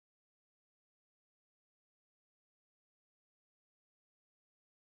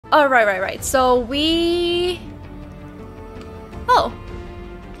Oh, right. So we... Oh.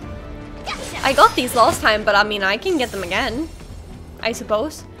 I got these last time, but I mean, I can get them again, I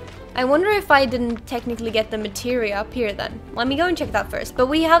suppose. I wonder if I didn't technically get the materia up here then. Let me go and check that first. But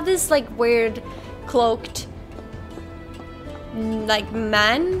we have this like weird cloaked like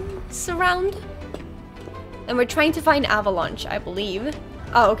man surround. And we're trying to find Avalanche, I believe.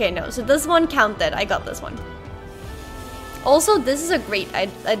 Oh, okay, no. So this one counted. I got this one. Also, this is a great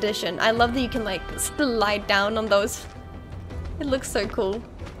addition. I love that you can like slide down on those. It looks so cool.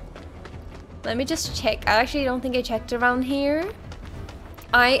 Let me just check. I actually don't think I checked around here.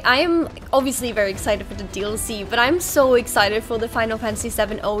 I am obviously very excited for the DLC, but I'm so excited for the Final Fantasy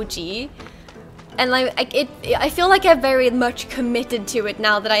VII OG. And like I feel like I've very much committed to it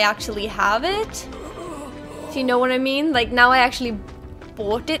now that I actually have it. If you know what I mean? Like now I actually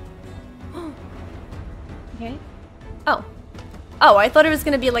bought it. Okay. Oh. Oh, I thought it was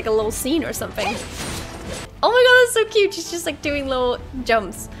gonna be like a little scene or something. Oh my god, that's so cute. She's just like doing little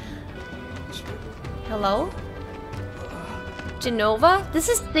jumps. Hello? Genova? This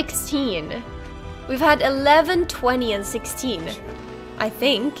is 16. We've had 11, 20, and 16. I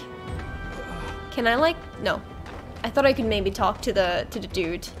think. Can I like... No. I thought I could maybe talk to the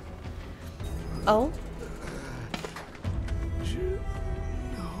dude. Oh?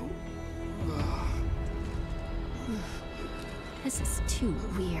 This is too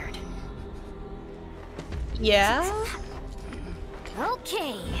weird. Yeah?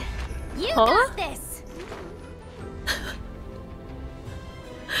 Okay. You got this.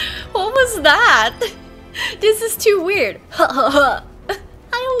 What was that? This is too weird. I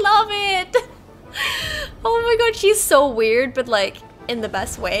love it. Oh my god, she's so weird, but like in the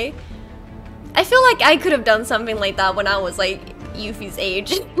best way. I feel like I could have done something like that when I was like Yuffie's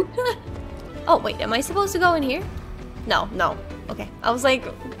age. Oh wait, am I supposed to go in here? No. Okay. I was like,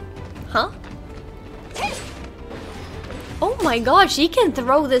 huh? Oh my god, she can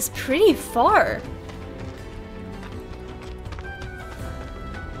throw this pretty far.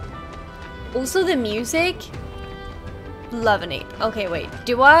 Also the music, loving it. Okay, wait,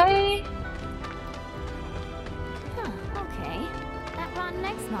 do I? Huh, okay. That rotten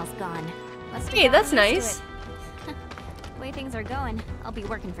egg smell's gone. Hey, that's nice. The way things are going, I'll be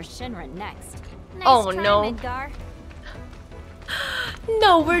working for Shinra next. Nice Oh try, no. Midgar.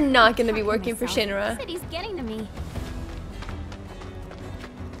 No, we're not gonna be working for Shinra. The city's getting to me.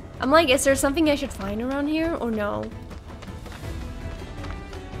 I'm like, is there something I should find around here or no?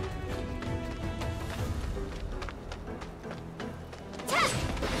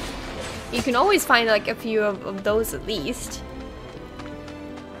 You can always find like a few of those at least.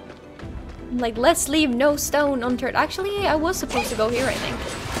 Like, let's leave no stone unturned. Actually, I was supposed to go here, I think.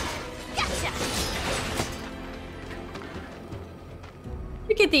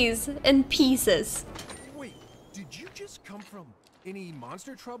 Look at these in pieces. Wait, did you just come from any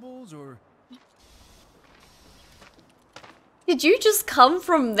monster troubles or? Did you just come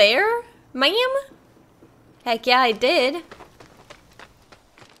from there, ma'am? Heck yeah, I did.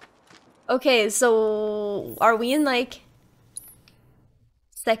 Okay, so are we in like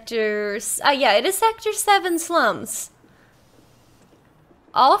sectors? Yeah, it is sector 7 slums.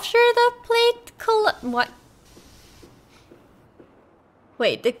 After the plate what?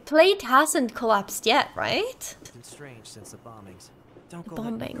 Wait, the plate hasn't collapsed yet, right? It's been strange since the bombings. Don't go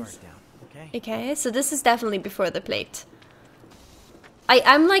Bombings. letting your guard down, okay? Okay, so this is definitely before the plate.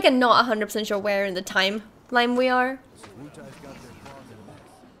 I'm like not 100% sure where in the timeline we are.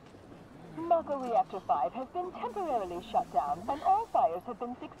 Mako Reactor 5 has been temporarily shut down, and all fires have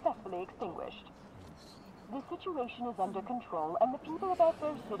been successfully extinguished. The situation is under control, and the people of our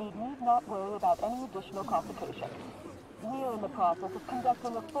fair city need not worry about any additional complications. We are in the process of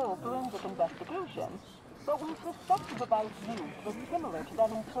conducting a full forensic investigation, but we suspect the device used was similar to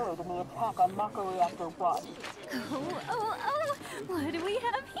that employed in the attack on Mako Reactor 1. Oh, what do we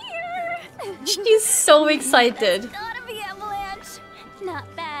have here? She's so excited. It's gotta be Avalanche.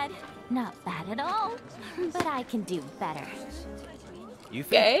 Not bad. Not bad at all. But I can do better. Yuffie?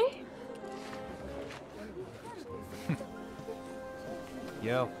 Okay.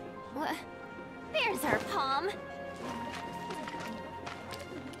 Yo. What? There's our palm.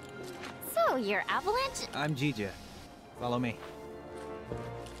 So, you're Avalanche? I'm Jija. Follow me.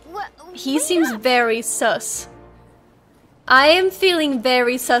 What? He seems very sus. I am feeling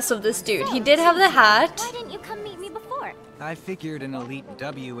very sus of this dude. He did have the hat. Why didn't you come meet me before? I figured an elite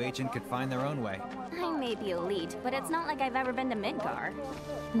W agent could find their own way. I may be elite, but it's not like I've ever been to Midgar.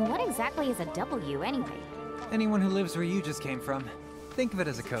 What exactly is a W, anyway? Anyone who lives where you just came from. Think of it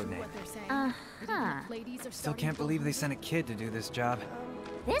as a code name. Uh-huh. Still can't believe they sent a kid to do this job.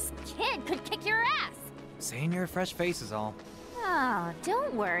 This kid could kick your ass! Saying you're a fresh face is all. Oh,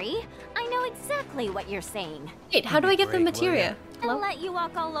 don't worry. I know exactly what you're saying. Wait, how do I get the materia? I'll let you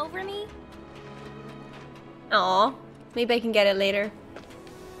walk all over me? Aw, maybe I can get it later.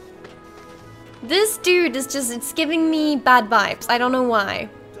 This dude is just, it's giving me bad vibes. I don't know why.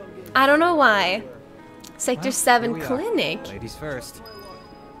 I don't know why. Sector Well, 7 here we are. clinic. Ladies first.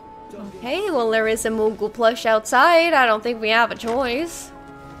 Okay, well there is a Moogle plush outside. I don't think we have a choice.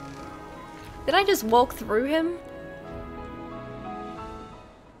 Did I just walk through him?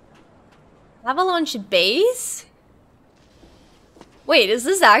 Avalanche base? Wait, is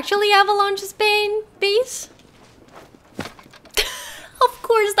this actually Avalanche's base? Of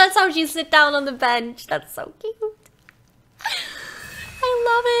course, that's how she sit down on the bench. That's so cute. I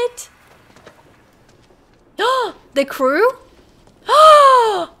love it. The crew?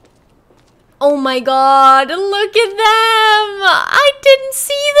 Oh my god, look at them! I didn't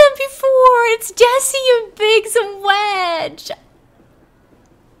see them before! It's Jesse and Biggs and Wedge!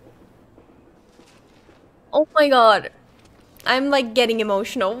 Oh my god. I'm like getting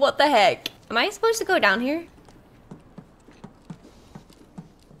emotional. What the heck? Am I supposed to go down here?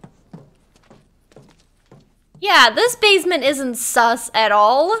 Yeah, this basement isn't sus at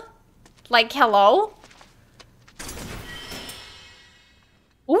all. Like, hello?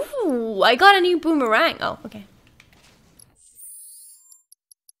 Ooh, I got a new boomerang. Oh, okay.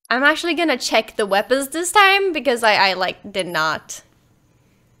 I'm actually gonna check the weapons this time because I like did not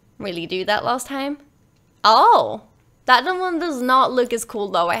really do that last time. Oh, that one does not look as cool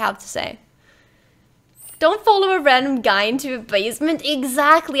though, I have to say. Don't follow a random guy into a basement.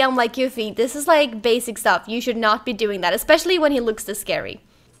 Exactly, I'm like Yuffie. This is like basic stuff. You should not be doing that, especially when he looks this scary.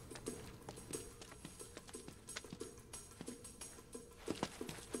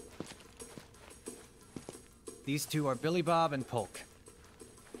 These two are Billy Bob and Polk.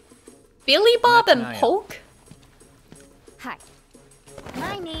 Billy Bob and Anaya. Polk? Hi.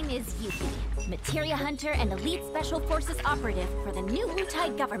 My name is Yuffie, Materia Hunter and Elite Special Forces Operative for the new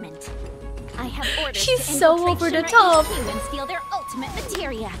Hiii government. I have orders She's to so infiltrate over the Shinra top. HQ and steal their ultimate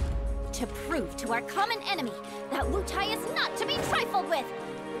materia. To prove to our common enemy that Wutai is not to be trifled with.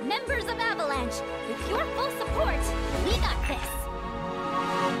 Members of Avalanche, with your full support, we got this.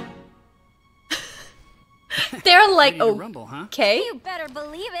 They're like, Ready to rumble, huh? okay. You better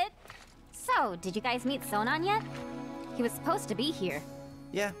believe it. So, did you guys meet Sonon yet? He was supposed to be here.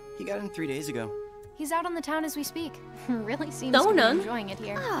 Yeah, he got in 3 days ago. He's out on the town as we speak. Really seems to be Sonon? enjoying it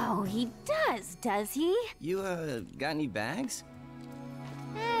here. Oh, he does he? You, got any bags?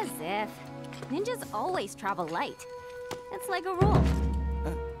 As if. Ninjas always travel light. It's like a rule.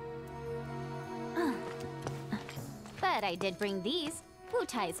 But I did bring these.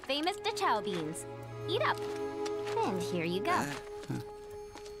 Wutai's famous Dachao beans. Eat up. And here you go.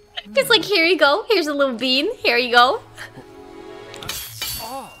 It's like, here you go. Here's a little bean. Here you go.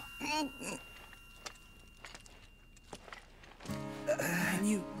 Oh. Can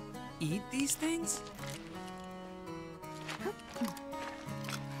you eat these things?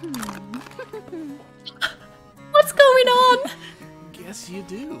 What's going on? Guess you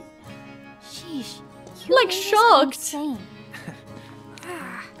do. Sheesh. Like guys are shocked. insane.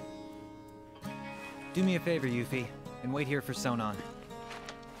 Do me a favor, Yuffie, and wait here for Sonon.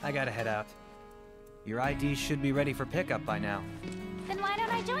 I gotta head out. Your ID should be ready for pickup by now. Then why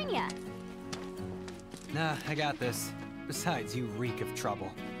don't I join ya? Nah, I got this. Besides, you reek of trouble.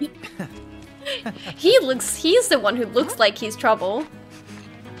 He's the one who looks like he's trouble.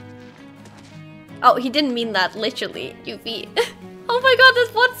 Oh, he didn't mean that literally, Yuffie. Oh my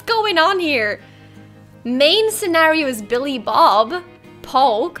god, what's going on here? Main scenario is Billy Bob.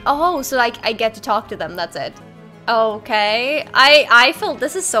 Polk. Oh, so I get to talk to them, that's it. Okay. I feel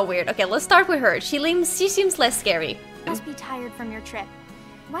this is so weird. Okay, let's start with her. She seems less scary. Must be tired from your trip.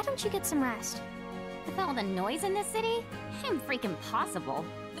 Why don't you get some rest? With all the noise in this city, I'm freaking possible.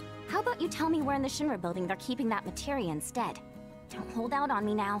 How about you tell me where in the Shinra building they're keeping that materia instead? Don't hold out on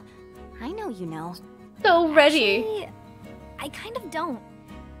me now. I know you know. So ready. Actually, I kind of don't.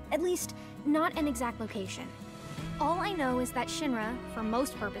 At least, not an exact location. All I know is that Shinra, for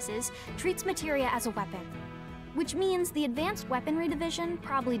most purposes, treats materia as a weapon. Which means the Advanced Weaponry Division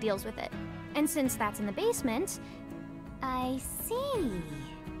probably deals with it. And since that's in the basement... I see.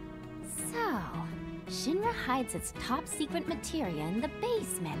 So, Shinra hides its top secret materia in the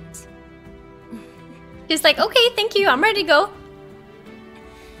basement. She's like, okay, thank you, I'm ready to go.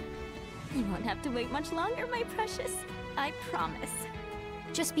 You won't have to wait much longer, my precious. I promise.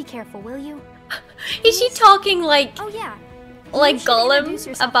 Just be careful, will you? Is she talking like Oh yeah. like You should introduce Gollum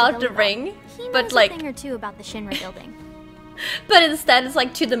yourself to about Billy the Bob. ring? He knows But a like thing or two about the Shinra building. But instead it's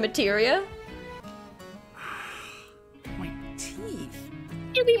like to the materia. My teeth.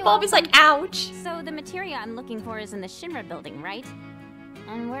 And Bobby's like, ouch. So the materia I'm looking for is in the Shinra building, right?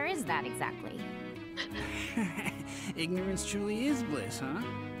 And where is that exactly? Ignorance truly is bliss, huh?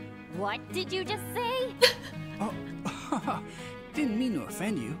 What did you just say? Oh, didn't mean to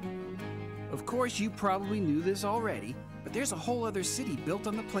offend you. Of course, you probably knew this already, but there's a whole other city built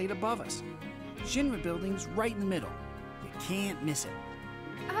on the plate above us. Shinra building's right in the middle. You can't miss it.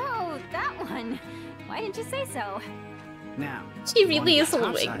 Oh, that one. Why didn't you say so? Now, She you wanna really get is a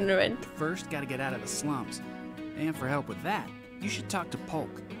little topside, ignorant. you first gotta get out of the slums. And for help with that, you should talk to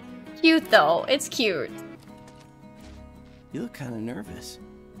Polk. Cute though, it's cute. You look kind of nervous.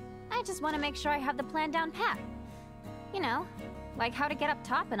 I just want to make sure I have the plan down pat. You know, like how to get up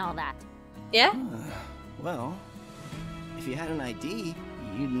top and all that. Yeah? Well, if you had an ID,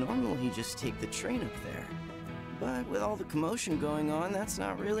 you'd normally just take the train up there. But with all the commotion going on, that's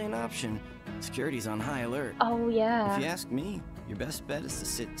not really an option. Security's on high alert. Oh yeah. If you ask me, your best bet is to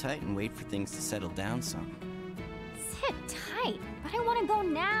sit tight and wait for things to settle down some. Sit tight, but I want to go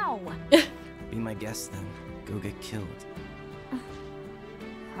now. Be my guest then. Go get killed.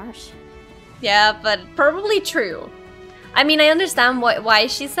 Harsh. Yeah, but probably true. I mean, I understand why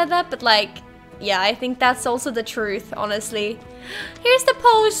she said that, but like, yeah, I think that's also the truth, honestly. Here's the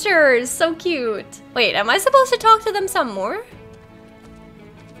posters! So cute! Wait, am I supposed to talk to them some more?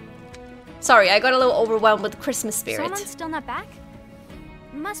 Sorry, I got a little overwhelmed with Christmas spirit. Sonon's still not back?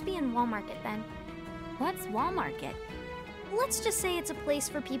 Must be in Wall Market then. What's Wall Market? Let's just say it's a place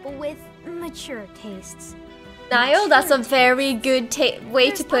for people with mature tastes. Niall, that's a very good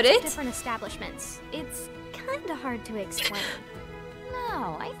way to put There's lots of it. different establishments. It's kinda hard to explain.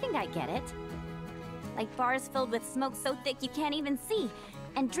 No, I think I get it. Like bars filled with smoke so thick you can't even see,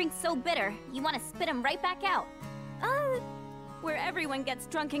 and drinks so bitter you want to spit them right back out. Where everyone gets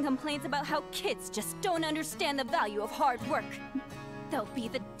drunk and complains about how kids just don't understand the value of hard work. They'll be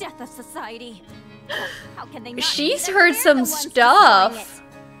the death of society. How can they not? She's see that heard they're some the ones stuff.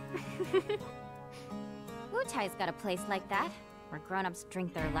 destroying it? Wutai's got a place like that, where grown-ups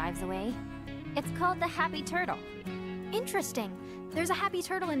drink their lives away. It's called the Happy Turtle. Interesting. There's a Happy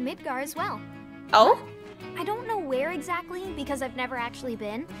Turtle in Midgar as well. Oh? I don't know where exactly because I've never actually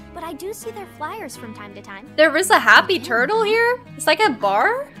been, but I do see their flyers from time to time. There is a happy turtle here? It's like a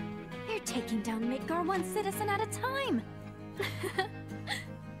bar? They're taking down Midgar one citizen at a time.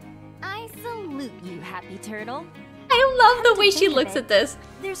 I salute you, Happy Turtle. I love the way she think of looks it. at this.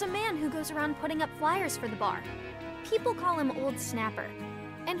 There's a man who goes around putting up flyers for the bar. People call him Old Snapper.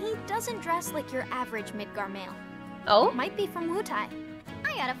 And he doesn't dress like your average Midgar male. Oh? Might be from Wutai.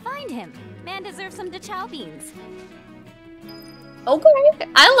 I gotta find him. Man deserves some DeChow beans. Okay.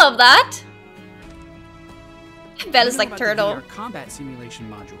 I love that. Bella's You know like about the turtle. VR combat simulation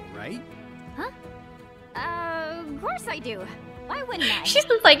module, right? Of course I do. Why wouldn't I? She's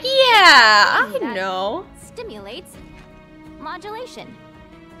just like, yeah, I That know. Stimulates modulation.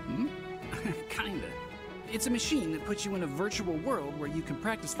 Hmm? Kinda. It's a machine that puts you in a virtual world where you can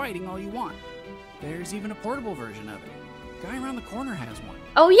practice fighting all you want. There's even a portable version of it. Guy around the corner has one.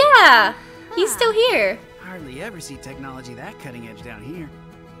 Oh yeah, he's still here. Hardly ever see technology that cutting edge down here.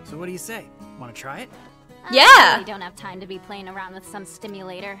 So what do you say? Want to try it? Yeah. I really don't have time to be playing around with some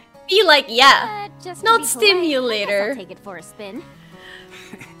stimulator. Be like, yeah. Just Not to be polite, I guess stimulator. I'll take it for a spin.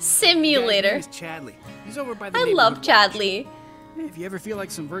 Simulator. Guy's name is Chadley. He's over by the I love neighborhood watch. Chadley. If you ever feel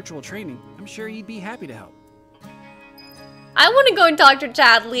like some virtual training, I'm sure he'd be happy to help. I want to go and talk to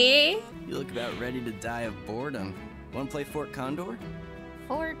Chadley. You look about ready to die of boredom. Want to play Fort Condor?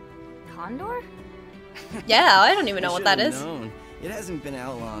 Fort Condor? Yeah, I don't even know I what that should've is. known. It hasn't been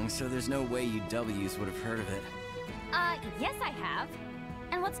out long, so there's no way you W's would have heard of it. Yes I have.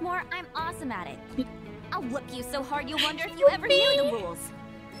 And what's more, I'm awesome at it. I'll whoop you so hard you'll wonder if you ever knew the rules.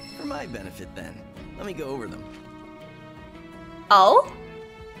 For my benefit, then. Let me go over them. Oh?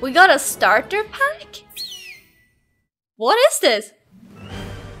 We got a starter pack? What is this?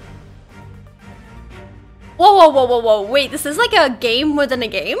 Whoa, whoa, whoa, whoa, whoa. Wait, this is like a game within a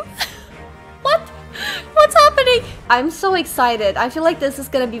game? What? What's happening? I'm so excited. I feel like this is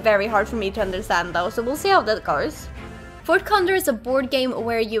gonna be very hard for me to understand though, so we'll see how that goes. Fort Condor is a board game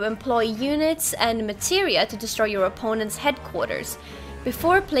where you employ units and materia to destroy your opponent's headquarters.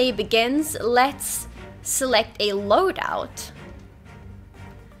 Before play begins, let's select a loadout.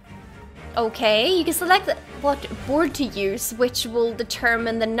 Okay, you can select what board to use, which will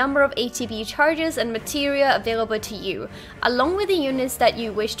determine the number of ATB charges and materia available to you, along with the units that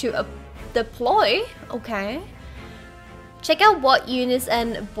you wish to deploy. Okay. Check out what units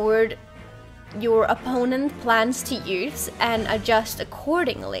and board your opponent plans to use and adjust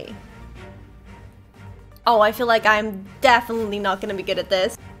accordingly. Oh, I feel like I'm definitely not gonna be good at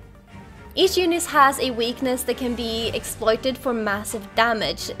this. Each unit has a weakness that can be exploited for massive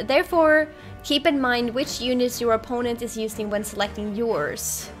damage. Therefore, keep in mind which units your opponent is using when selecting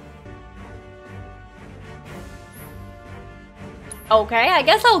yours. Okay, I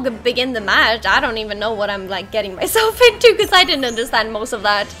guess I'll begin the match. I don't even know what I'm like getting myself into because I didn't understand most of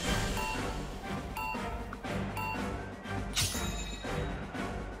that.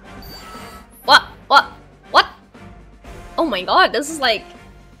 What? Oh my god, this is like...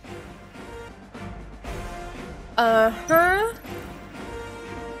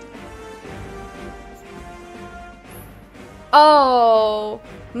 Oh,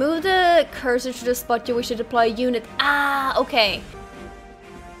 move the cursor to the spot you wish to deploy a unit. Ah, okay.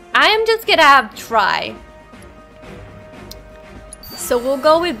 I am just gonna have try. So we'll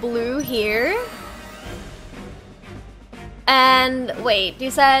go with blue here. And wait,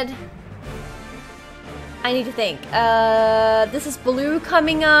 you said... I need to think. This is blue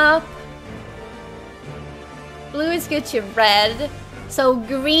coming up. Blue is good to red. So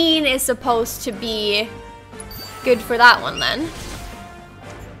green is supposed to be good for that one then.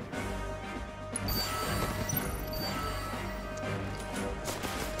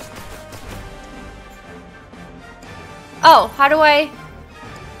 Oh, how do I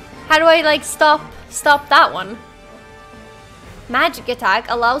like stop that one? Magic attack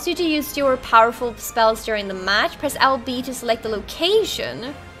allows you to use your powerful spells during the match. Press LB to select the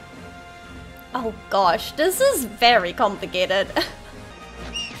location. Oh gosh, this is very complicated.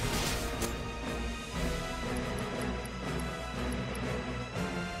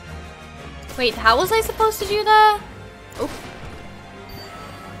 Wait, how was I supposed to do that? Oh.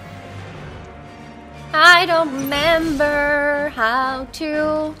 I don't remember how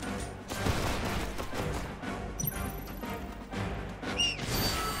to.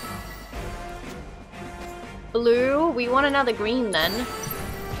 Blue, we want another green then.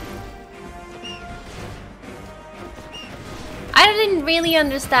 I didn't really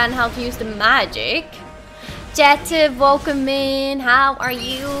understand how to use the magic. Jet, welcome in. How are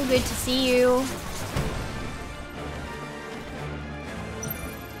you? Good to see you.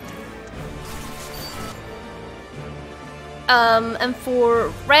 And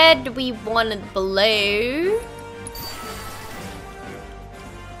for red, we wanted blue.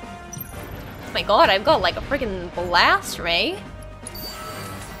 Oh my god, I've got like a freaking blast ray.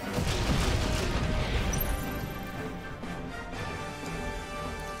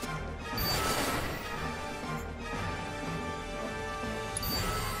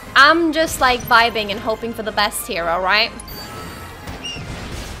 I'm just like vibing and hoping for the best here, alright?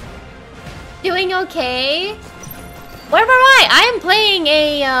 Doing okay? Where am I? I am playing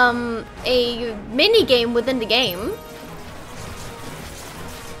a mini game within the game.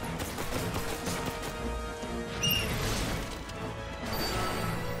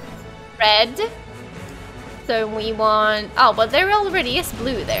 Red. So we want... Oh, but there already is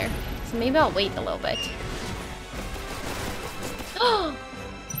blue there. So maybe I'll wait a little bit. Oh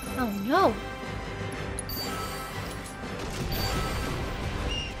no.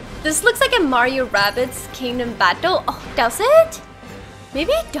 This looks like a Mario Rabbids Kingdom battle. Oh, does it?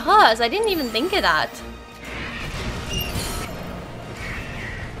 Maybe it does. I didn't even think of that.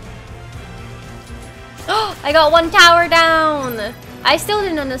 Oh, I got one tower down. I still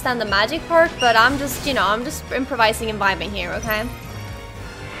didn't understand the magic part, but I'm just, you know, I'm just improvising and vibing here, okay?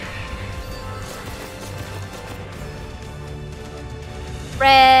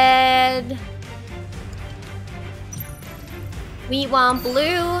 Red. We want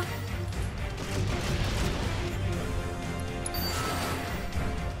blue.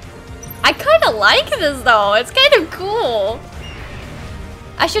 I kind of like this though. It's kind of cool.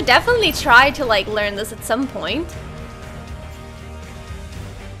 I should definitely try to like learn this at some point.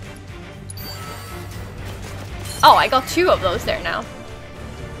 Oh, I got 2 of those there now.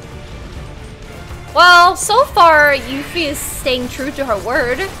 Well, so far, Yuffie is staying true to her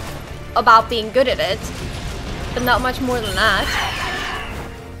word about being good at it. But not much more than that.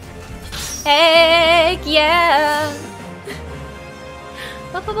 Heck yeah!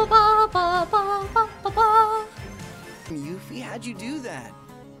 Yuffie, how'd you do that?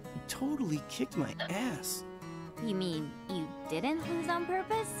 You totally kicked my ass. You mean you didn't lose on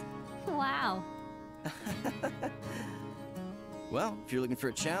purpose? Wow. Well, if you're looking for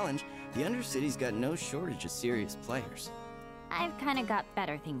a challenge, the Undercity's got no shortage of serious players. I've kind of got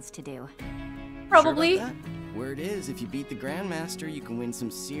better things to do. Probably. Sure about that? Word is, if you beat the Grandmaster, you can win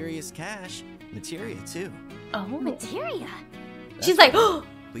some serious cash. Materia, too. Oh. Materia? She's like, oh,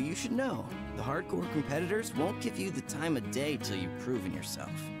 But you should know, the hardcore competitors won't give you the time of day till you've proven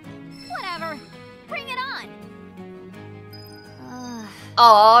yourself. Whatever. Bring it on.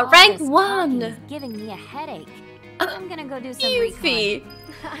 Oh, rank This 1. is giving me a headache. I'm gonna go do some Yuffie.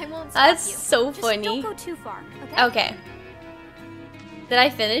 I won't stop That's you. so Just funny. don't go too far, okay? Okay. Did I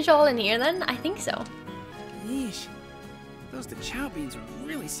finish all in here then? I think so. Yeesh. Those DeChow beans are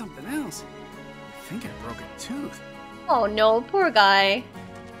really something else. I think I broke a tooth. Oh no, poor guy.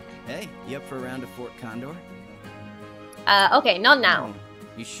 Hey, you up for a round of Fort Condor? Okay, not now.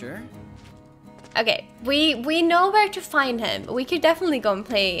 You sure? Okay, we know where to find him. We could definitely go and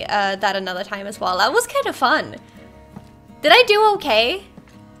play that another time as well. That was kind of fun. Did I do okay?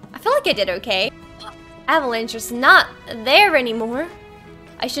 I feel like I did okay. Avalanche is not there anymore.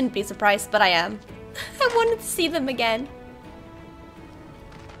 I shouldn't be surprised, but I am. I wanted to see them again.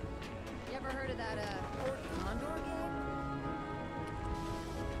 You ever heard of that Fort Condor game?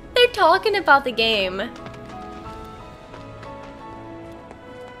 They're talking about the game. Wherever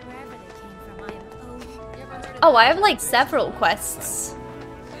they came from, I am You ever heard of Oh, I have like several quests.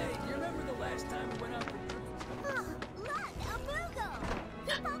 Hey, do you remember the last time we went out for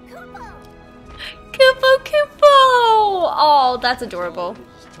Kupo Kupo! Oh, that's adorable.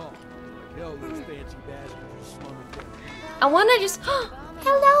 I wanna just...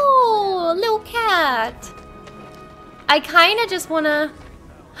 Hello, little cat! I kinda just wanna...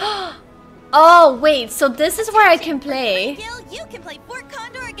 Oh, wait, so this is where I can play. You can play Fort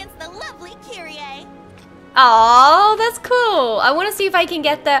Condor against the lovely Kyrie. Oh, that's cool. I wanna see if I can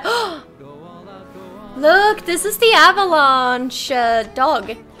get the... Look, this is the Avalanche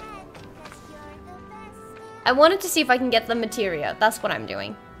dog. I wanted to see if I can get the materia. That's what I'm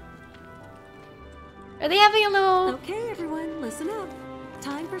doing. Are they having a little... Okay, everyone, listen up.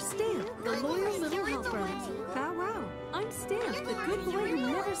 Time for Stamp, the loyal little helper. Bow wow, I'm Stamp, the good boy who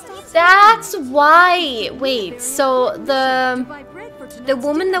never stops. That's why. Wait, so the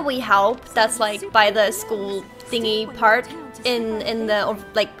woman that we help, that's like by the school thingy part in the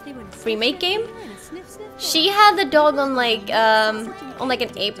like remake game, she had the dog on like an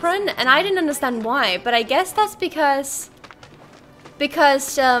apron, and I didn't understand why, but I guess that's because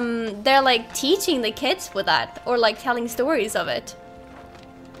they're like teaching the kids with that, or like telling stories of it.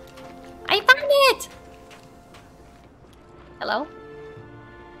 I found it! Hello?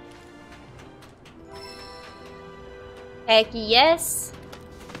 Heck yes!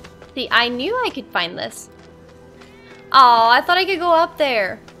 See, I knew I could find this. Oh, I thought I could go up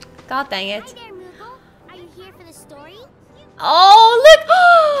there. God dang it. Hi there, Moogle. Are you here for the story? Oh, look!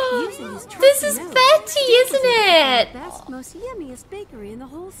 This is Betty, isn't it? Best, most yummiest bakery in the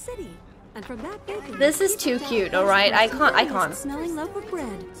whole city. And from that bakery, This is too cute, alright? I can't. smelling loaf of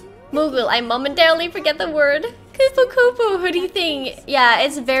bread. Moogle, I momentarily forget the word. Kupu Kupu, who do you think? Yeah,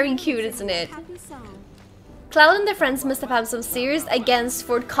 it's very cute, isn't it? Happy song. Cloud and their friends must have had some serious against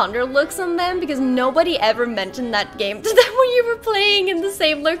Fort Condor looks on them, because nobody ever mentioned that game to them when you were playing in the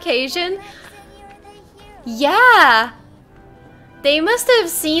same location. Yeah! They must have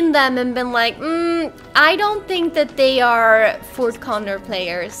seen them and been like, I don't think that they are Fort Condor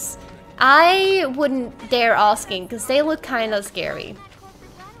players. I wouldn't dare asking, because they look kind of scary.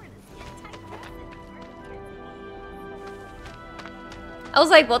 I was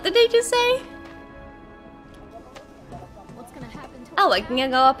like, what did they just say? What's gonna happen to Oh, like, can I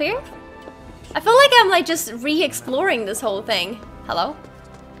go up here? I feel like I'm like just re-exploring this whole thing. Hello?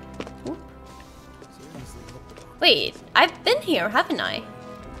 Oop. Wait, I've been here, haven't I?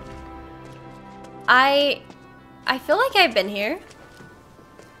 I feel like I've been here.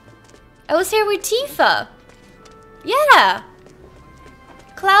 I was here with Tifa. Yeah.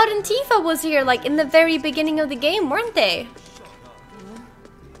 Cloud and Tifa was here like in the very beginning of the game, weren't they?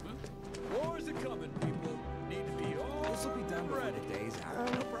 Wars are coming, people. Need to be all this will be done before the day's out. No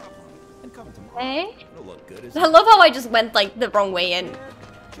problem. And come tomorrow. Hey? It'll look good as I love how I just went like the wrong way in.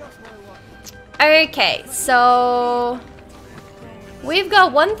 Okay, so we've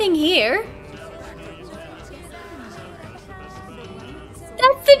got one thing here.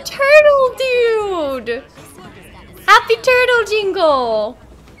 That's the turtle dude! Happy turtle jingle!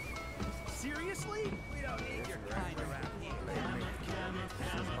 Seriously? We don't need your kind around here.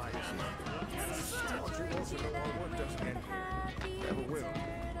 Never will.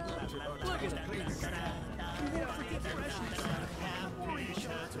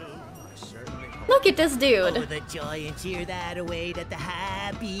 Look at this dude. Oh, the joy and cheer that await at the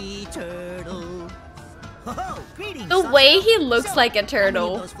Happy Turtle. Oh, greetings. The way he looks like a How many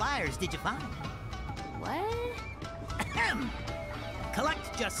turtle. of those flyers did you find? What? Ahem.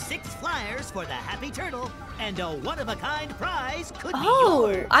 Collect just 6 flyers for the Happy Turtle, and a one-of-a-kind prize could be Oh,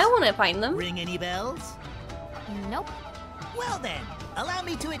 yours. I want to find them. Ring any bells? Nope. Well then, allow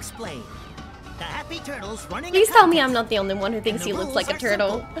me to explain. The Happy Turtle's running Please a tell me contest. I'm not the only one who thinks And he the looks rules like a are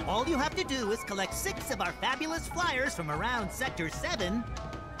turtle. simple. All you have to do is collect 6 of our fabulous flyers from around Sector 7,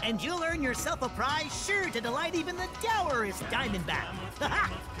 and you'll earn yourself a prize sure to delight even the dourest Diamondback.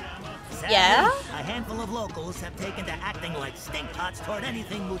 Sadly, Yeah? a handful of locals have taken to acting like stink pots toward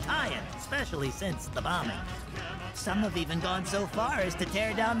anything Mutayan, especially since the bombing. Some have even gone so far as to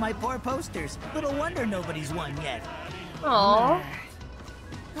tear down my poor posters. Little wonder nobody's won yet. Aww.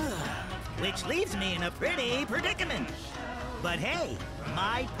 Which leaves me in a pretty predicament. But hey,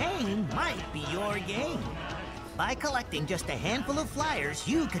 my pain might be your gain. By collecting just a handful of flyers,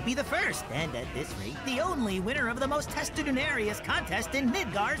 you could be the first, and at this rate, the only winner of the most testudinarious contest in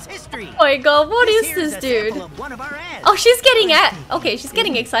Midgar's history. Oh my god, what is Here's this, a dude? sample of one of our ads. Oh, she's getting okay, she's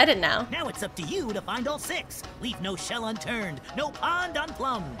getting excited now. Now it's up to you to find all 6. Leave no shell unturned, no pond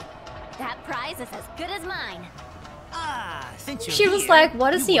unplumbed. That prize is as good as mine. Ah, since you're She was here, like,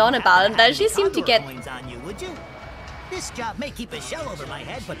 what is you he on wouldn't about? have And to then have she any seemed to condor get... coins on you, would you? This job may keep a shell over my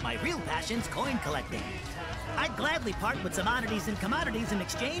head, but my real passion's coin collecting. I'd gladly part with some oddities and commodities in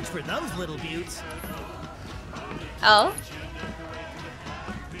exchange for those little beauts. Oh?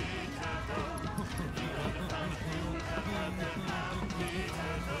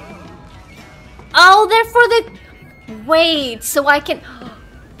 Oh, they're for the... Wait, so I can...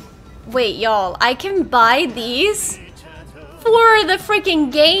 Wait, y'all, I can buy these for the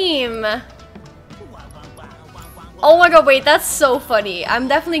freaking game. Oh my god, wait, that's so funny. I'm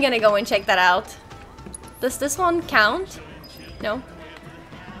definitely gonna go and check that out. Does this one count? No.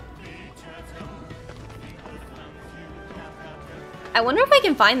 I wonder if I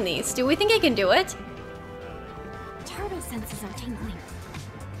can find these. Do we think I can do it? Turtle senses are tingling.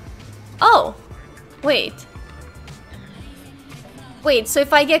 Oh, wait. Wait, so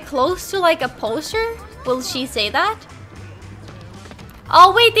if I get close to like a poster, will she say that?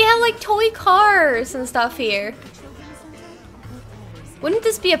 Oh wait, they have like toy cars and stuff here. Wouldn't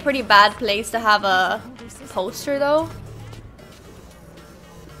this be a pretty bad place to have a poster though?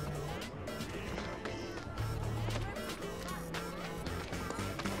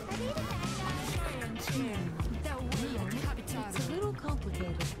 It's a little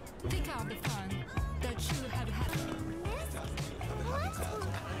complicated.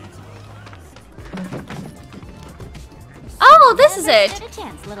 Oh, this is it. Stand a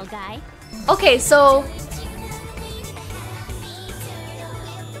chance, little guy. Okay, so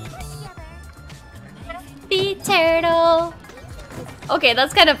Happy Turtle. Okay,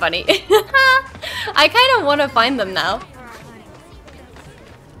 that's kind of funny. I kind of want to find them now.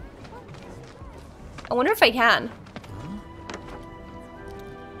 I wonder if I can.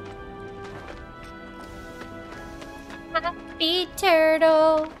 Happy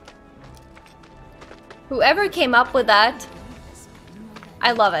Turtle. Whoever came up with that,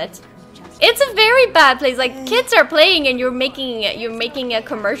 I love it. It's a very bad place. Like kids are playing, and you're making a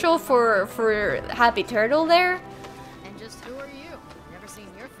commercial for Happy Turtle there. And just who are you? Never seen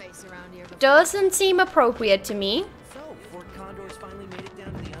your face around here before. Doesn't seem appropriate to me. So, Fort Condor's finally made it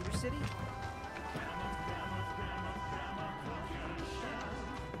down to the Undercity?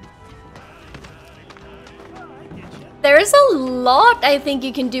 There's a lot I think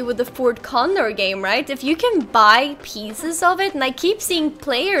you can do with the Fort Condor game, right? If you can buy pieces of it, and I keep seeing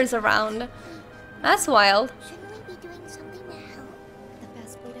players around. That's wild. Shouldn't we be doing something now? The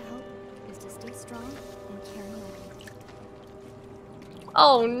best way to help is to stay strong and carry on.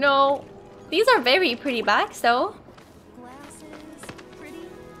 Oh no. These are very pretty bags though. Glasses, pretty.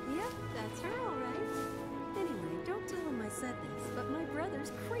 Yep, that's her, all right. Anyway, don't tell him I said this, but my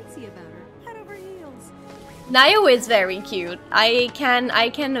brother's crazy about her. Head over heels. Nayo is very cute. I can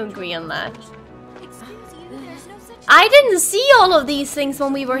agree on that. Excuse you, there's no such I didn't see all of these things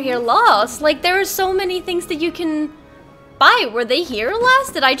when we were here last. Like there are so many things that you can buy. Were they here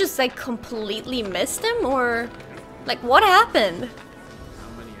last? Did I just like completely miss them, or like what happened? How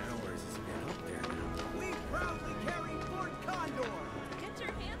many hours has it been up there now? We proudly carry Fort Condor. Get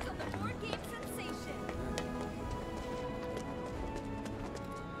your hands on the board game sensation.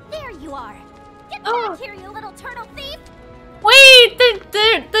 There you are. Get back here, you little turtle thief. Wait,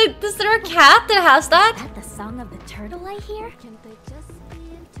 is there a cat that has that? Is that the song of the turtle I hear? Can't they just be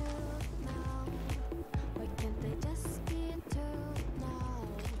in turtle now? Why can't they just be in turtle now?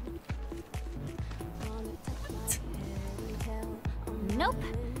 Wanna touch my head and tell Nope.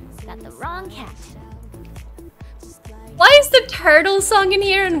 Got the wrong cat. Why is the turtle song in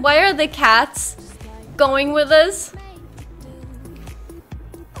here, and why are the cats going with us?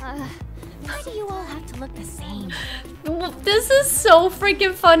 look the same. This is so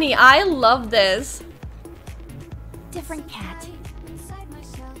freaking funny. I love this. Different cat.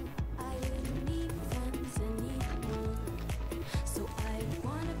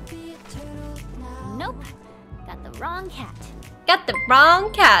 Nope. Got the wrong cat. Got the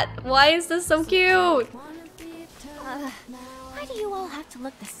wrong cat. Why is this so cute? Why do you all have to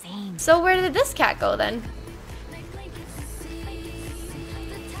look the same? So where did this cat go then?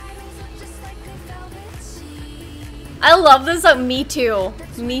 I love this. Me too.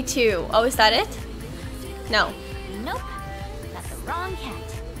 Me too. Oh, is that it? No. Nope. Got the wrong cat.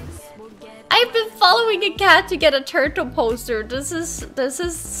 I've been following a cat to get a turtle poster. This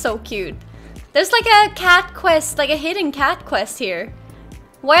is so cute. There's like a cat quest, like a hidden cat quest here.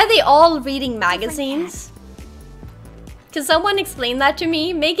 Why are they all reading magazines? Can someone explain that to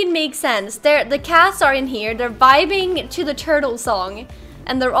me? Make it make sense. The cats are in here. They're vibing to the turtle song.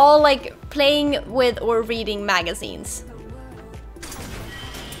 And they're all like playing with or reading magazines.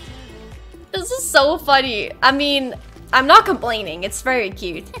 This is so funny. I mean, I'm not complaining. It's very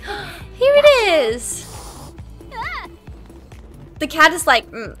cute. Here it is. The cat is like,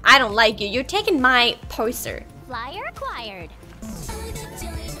 I don't like you. You're taking my poster. Flyer acquired.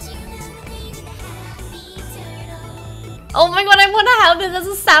 Oh my god, I want to have this as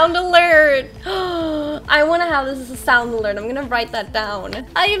a sound alert. I want to have this as a sound alert. I'm gonna write that down.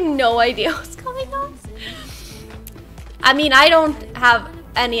 I have no idea what's going on. I mean, I don't have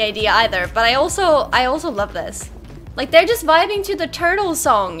any idea either, but I also love this. Like, they're just vibing to the turtle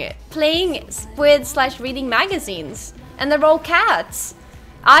song, playing with / reading magazines, and they're all cats.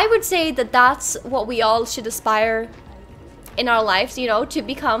 I would say that that's what we all should aspire in our lives, you know, to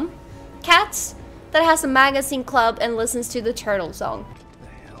become cats that has a magazine club and listens to the turtle song. The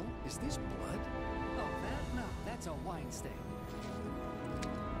hell? Is this blood? Oh, no, that's a wine stain.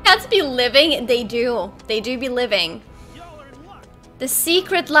 Cats be living? They do. They do be living. The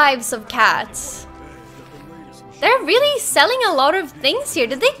secret lives of cats. They're really selling a lot of things here.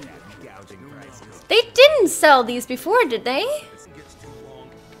 Did they? They didn't sell these before, did they?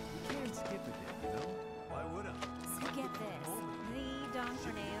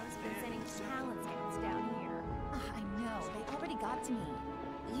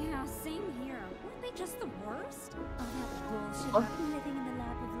 Just the worst? Oh, that bullshit. Living in the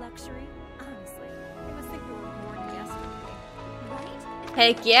lap of luxury. Honestly, they must think we were born yesterday, right?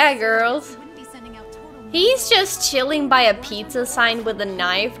 Heck yeah, girls. He's just chilling by a pizza sign with a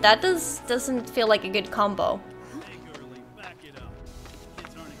knife. That doesn't feel like a good combo.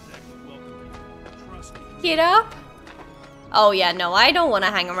 Get up? Oh yeah, no, I don't want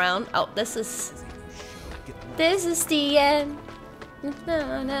to hang around. Oh, this is the end.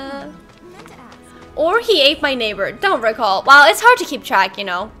 Or he ate my neighbor. Don't recall. Well, it's hard to keep track, you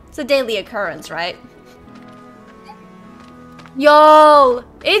know. It's a daily occurrence, right? Yo,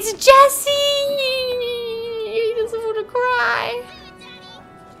 it's Jesse! He doesn't want to cry.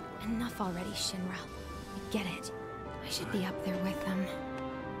 Enough already, Shinra. I get it. I should be up there with them.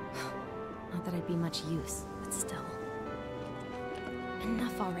 Not that I'd be much use, but still.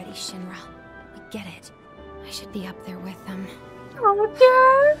 Enough already, Shinra. I get it. I should be up there with them. Oh,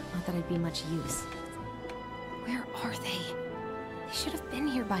 dear. Not that I'd be much use. Where are they? They should have been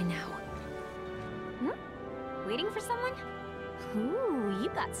here by now. Waiting for someone? Ooh, you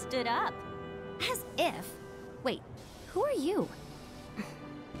got stood up. As if. Wait, who are you?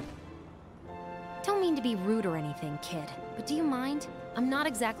 Don't mean to be rude or anything, kid, but do you mind? I'm not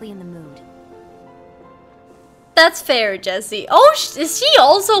exactly in the mood. That's fair, Jesse. Oh, is she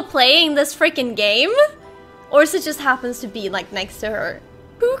also playing this freaking game? Or is it just happens to be like next to her?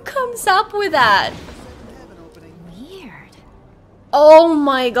 Who comes up with that? Weird. Oh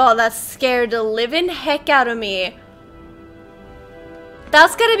my god, that scared the living heck out of me.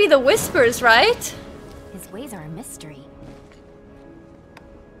 That's gotta be the whispers, right? His ways are a mystery.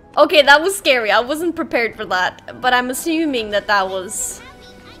 Okay, that was scary. I wasn't prepared for that. But I'm assuming that that was...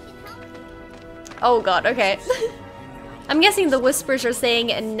 Oh god, okay. I'm guessing the whispers are saying,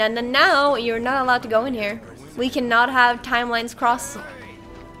 no, no, no, you're not allowed to go in here. We cannot have timelines cross.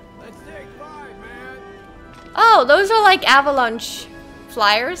 Oh, those are like avalanche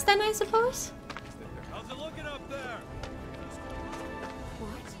flyers then, I suppose? How's it looking up there?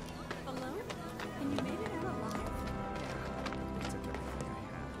 What? Alone? And you made it out alive?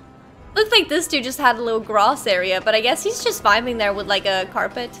 Looks like this dude just had a little grass area, but I guess he's just vibing there with like a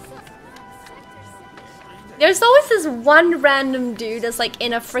carpet. There's always this one random dude that's like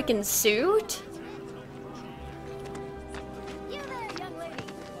in a freaking suit.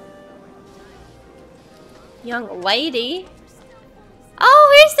 Young lady?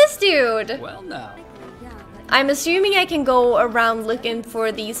 Oh, here's this dude! Well now, I'm assuming I can go around looking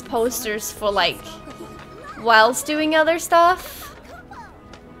for these posters for like whilst doing other stuff.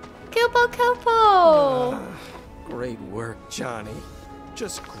 Kupo. Great work, Johnny.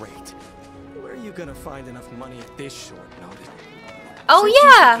 Just great. Where are you gonna find enough money at this short notice? Oh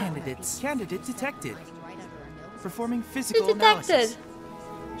yeah! Candidate detected. Performing physical Detected. analysis.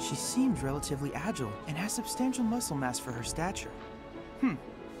 She seems relatively agile and has substantial muscle mass for her stature.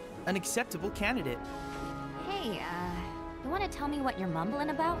 An acceptable candidate. Hey, you want to tell me what you're mumbling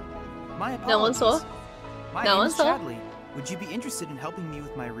about? My apologies. No one saw. My No name one is saw. Chadley. Would you be interested in helping me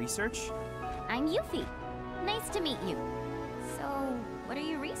with my research? I'm Yuffie. Nice to meet you. So, what are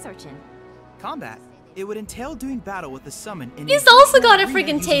you researching? Combat. It would entail doing battle with the summon in He's a also got a arena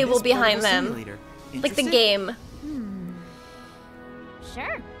freaking using table this behind portable them. simulator. Like the Interested? game.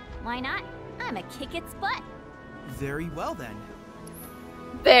 Sure. Why not? I'm a kick its butt. Very well then.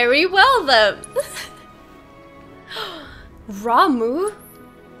 Very well then. Ramu?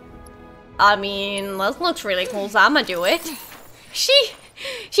 I mean, that looks really cool, so I'ma do it. She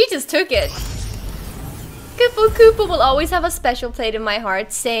just took it. Kupo will always have a special place in my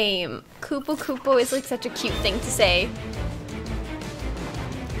heart. Same. Kupo is like such a cute thing to say.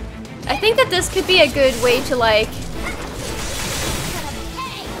 I think that this could be a good way to like...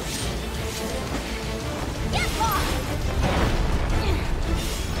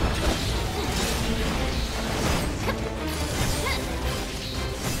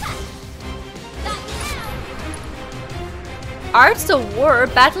 Arts of War,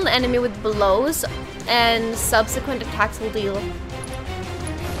 battle an enemy with blows and subsequent attacks will deal.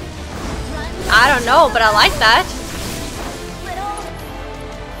 I don't know, but I like that.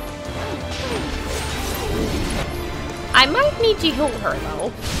 I might need to heal her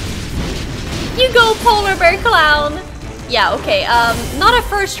though. You go, Polar Bear Clown! Yeah, okay, not a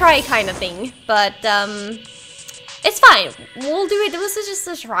first try kind of thing, but it's fine. We'll do it. This is just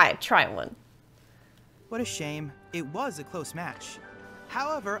a try one. What a shame. It was a close match.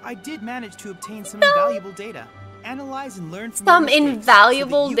 However, I did manage to obtain some invaluable data. Analyze and learn from Some your mistakes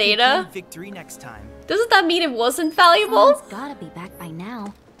invaluable so that you can data? claim victory next time. Doesn't that mean it wasn't valuable? Someone's gotta be back by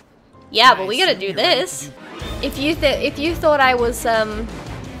now. Yeah, but we gotta do this. If you thought I was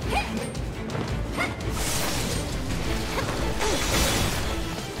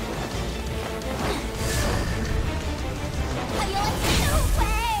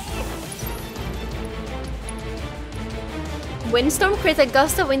Windstorm creates a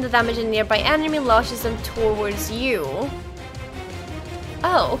gust of wind that damages a nearby enemy and launches them towards you.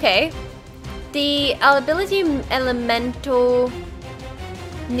 Oh, okay. The ability Elemental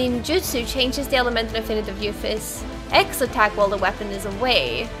Ninjutsu changes the elemental affinity of Yuffie's X attack while the weapon is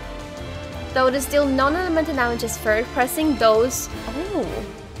away. Though it is still non-elemental damage as first, pressing those... Oh.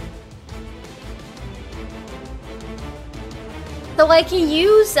 So I can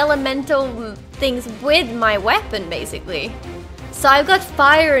use elemental things with my weapon, basically. So I've got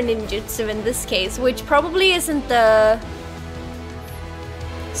fire ninjutsu in this case, which probably isn't the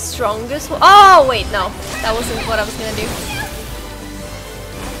strongest one. Oh, wait, no. That wasn't what I was gonna do.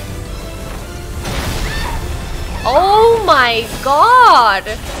 Oh my god!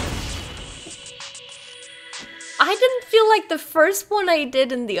 I didn't feel like the first one I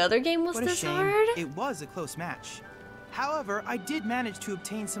did in the other game was What a this shame. hard. It was a close match. However, I did manage to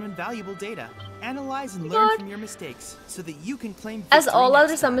obtain some invaluable data. Analyze and learn from your mistakes so that you can claim victory As all next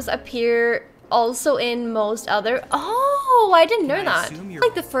other summons appear also in most other... Oh, I didn't know that.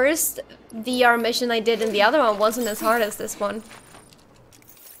 Like the first VR mission I did in the other one wasn't as hard as this one.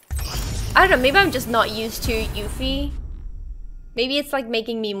 I don't know, maybe I'm just not used to Yuffie. Maybe it's like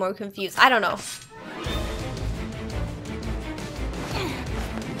making me more confused. I don't know.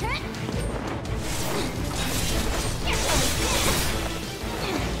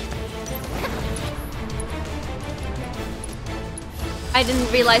 I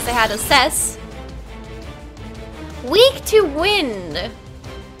didn't realize I had a cess. Weak to wind.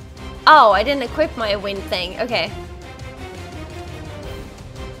 Oh, I didn't equip my wind thing. Okay.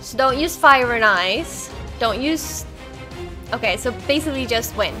 So don't use fire and ice. Don't use... Okay, so basically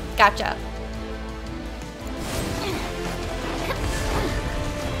just wind. Gotcha.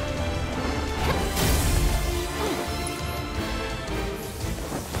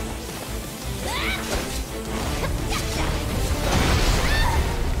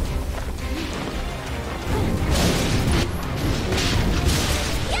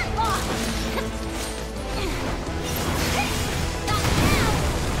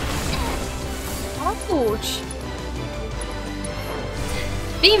 Ouch.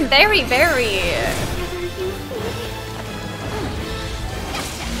 Being very, very...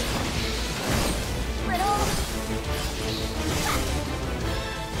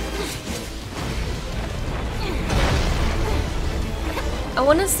 I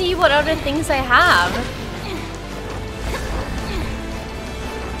want to see what other things I have.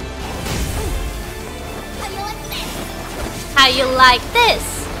 How you like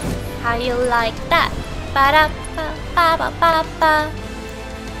this? How you like that? Ba-da-ba-ba-ba-ba.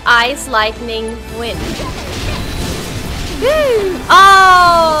 Ice, lightning, wind. Woo!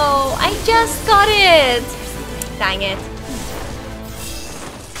 Oh, I just got it. Dang it.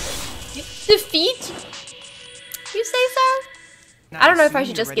 Defeat? You say so? I don't know if I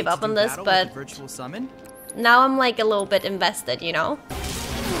should just give up on this, but now I'm like a little bit invested, you know?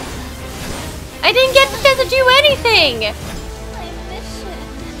 I didn't get to do anything!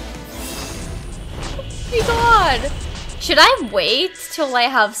 Oh my god! Should I wait till I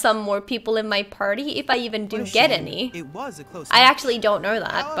have some more people in my party if I even do get any? It was a close I actually don't know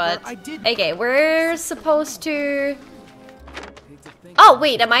that, but... Okay, we're supposed to... Oh,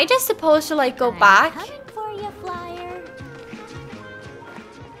 wait, am I just supposed to like go back? For you, flyer.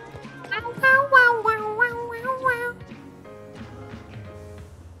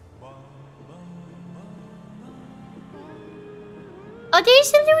 Oh,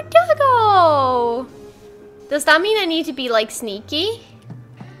 there's a little doggo! Does that mean I need to be like sneaky?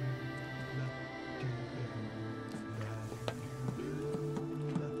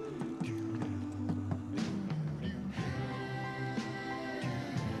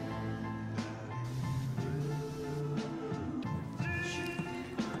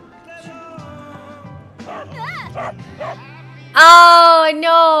 Oh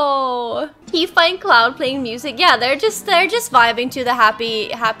no! Hiii and Cloud playing music. Yeah, they're just vibing to the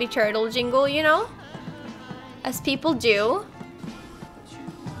happy turtle jingle, you know? As people do.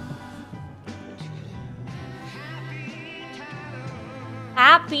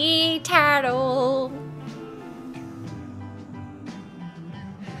 Happy turtle.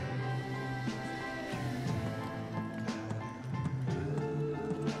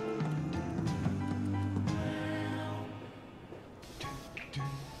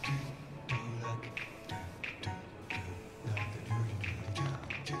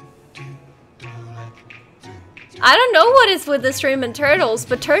 I don't know what is with the stream and turtles,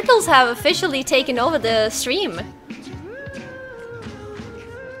 but turtles have officially taken over the stream.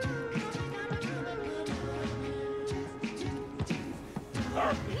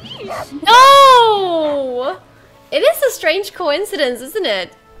 No! It is a strange coincidence, isn't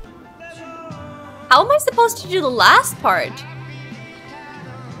it? How am I supposed to do the last part?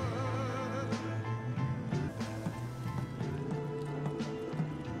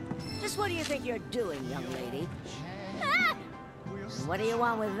 Just what do you think you're doing, young lady? Ah! What do you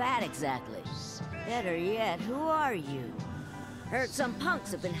want with that exactly? Better yet, who are you? Heard some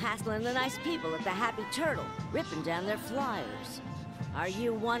punks have been hassling the nice people at the Happy Turtle, ripping down their flyers. Are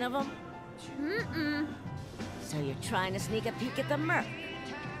you one of them? Mm-mm. So you're trying to sneak a peek at the Merc?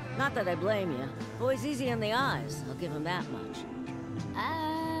 Not that I blame you. Boy's easy on the eyes, I'll give him that much.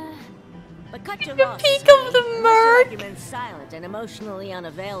 But cut your losses, peek of the Merc! Argument's silent and emotionally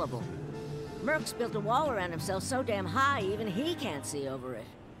unavailable. Merc's built a wall around himself so damn high, even he can't see over it.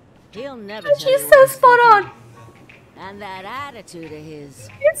 He'll never tell She's you so what he's spot on. thinking. And that attitude of his.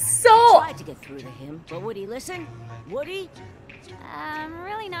 It's so. I tried to get through to him, but would he listen? Would he? I'm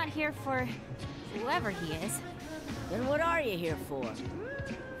really not here for whoever he is. Then what are you here for?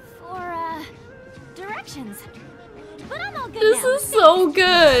 For, directions. But I'm all good This now. is so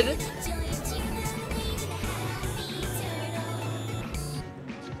good.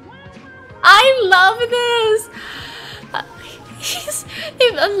 I love this.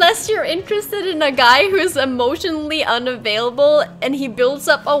 Unless you're interested in a guy who's emotionally unavailable and he builds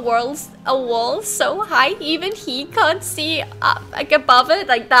up a wall so high even he can't see like above it,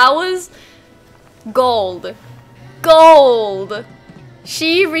 like that was gold. Gold.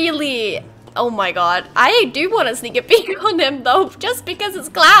 She really, oh my god. I do want to sneak a peek on him though, just because it's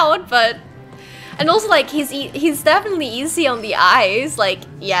Cloud, but and also like he's definitely easy on the eyes, like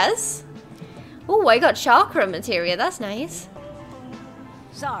yes. Oh, I got chakra materia, that's nice.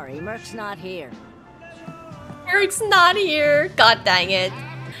 Sorry, Merc's not here. Merc's not here. God dang it.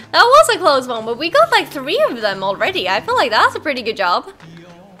 That was a close one, but we got like 3 of them already. I feel like that's a pretty good job.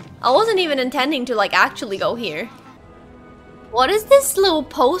 I wasn't even intending to like actually go here. What is this little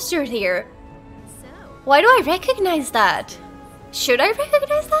poster here? Why do I recognize that? Should I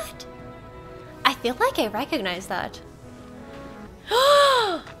recognize that? I feel like I recognize that.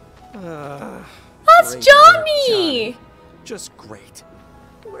 That's Great Johnny! work, Johnny! Just great.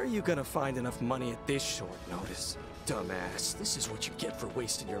 Where are you gonna find enough money at this short notice? Dumbass, this is what you get for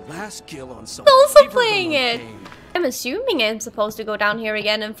wasting your last gil on some Also favorable playing it. game. I'm assuming I'm supposed to go down here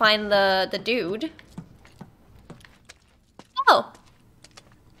again and find the dude. Oh.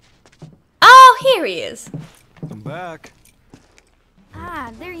 Here he is. I'm back.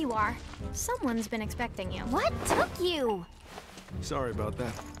 Ah, there you are. Someone's been expecting you. What took you? Sorry about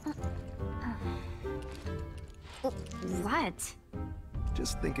that. What?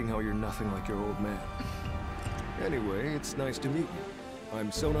 Just thinking how you're nothing like your old man. Anyway, it's nice to meet you. I'm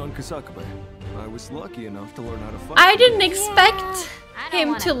Sonon Kusakabe. I was lucky enough to learn how to fight. I didn't expect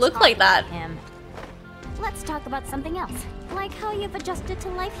him to look like that. Let's talk about something else, like how you've adjusted to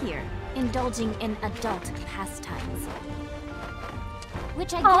life here, indulging in adult pastimes.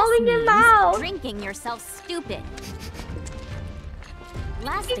 Which I Calling guess him out. means drinking yourself stupid.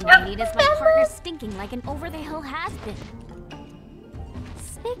 Last thing I need is my partner stinking like an over-the-hill has-been.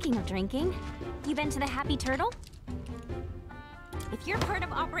 Speaking of drinking, you been to the Happy Turtle? If you're part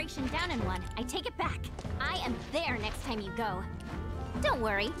of Operation Down in One, I take it back. I am there next time you go. Don't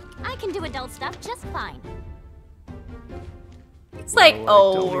worry, I can do adult stuff just fine. It's like, well, I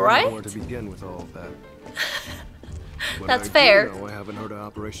don't even know alright. where to begin with all of that. But That's I fair. do know I haven't heard of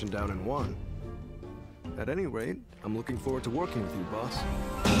Operation Down in One. At any rate, I'm looking forward to working with you, boss.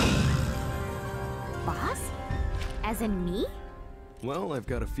 Boss? As in me? Well, I've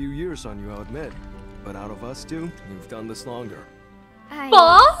got a few years on you, I'll admit. But out of us two, you've done this longer.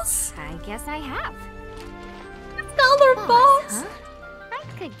 Boss? I guess I have. Call her boss. Huh? I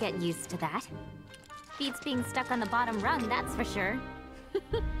could get used to that. Beats being stuck on the bottom rung, that's for sure.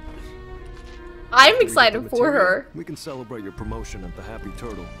 I'm excited for her. We can celebrate your promotion at the Happy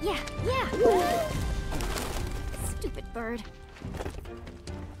Turtle. Yeah. Stupid bird.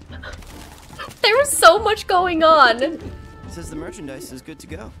 There was so much going on. Says the merchandise is good to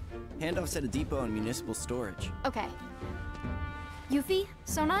go. Handoffs at a depot and municipal storage. Okay. Yuffie,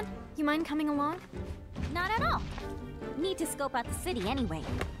 Sonon, you mind coming along? Not at all. Need to scope out the city anyway.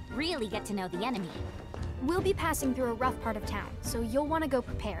 Really get to know the enemy. We'll be passing through a rough part of town, so you'll want to go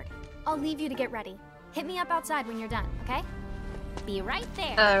prepared. I'll leave you to get ready. Hit me up outside when you're done, okay? Be right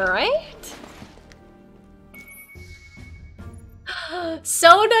there. Alright.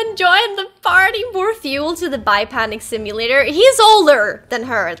 Sonon joined the party, more fuel to the Bipanic simulator. He's older than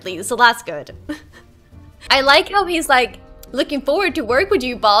her at least, so that's good. I like how he's like, looking forward to work with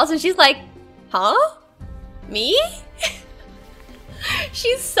you, boss, and she's like, huh? Me?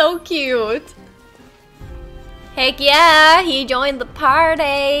 She's so cute. Heck yeah, he joined the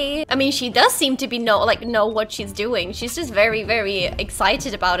party. I mean, she does seem to be know what she's doing. She's just very, very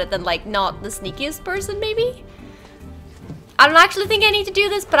excited about it than like not the sneakiest person maybe. I don't actually think I need to do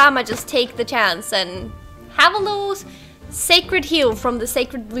this, but I'ma just take the chance and have a little sacred heal from the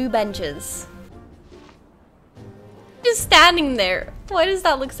sacred blue benches. Just standing there. Why does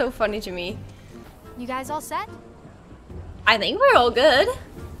that look so funny to me? You guys all set? I think we're all good,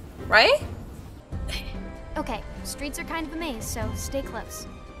 right? Okay, streets are kind of a maze, so stay close.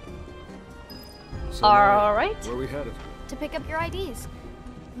 So Alright. where are we headed? To pick up your IDs.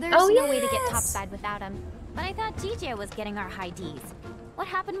 There's Oh, no way to get yes. topside without them. But I thought DJ was getting our high Ds. What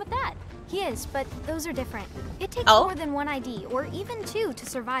happened with that? He is, but those are different. It takes Oh. more than one ID, or even two, to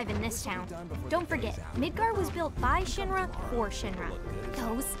survive in this town. Don't forget, Midgar was built by Shinra for Shinra.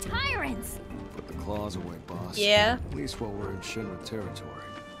 Those tyrants! Put the claws away, boss. Yeah. At least while we're in Shinra territory.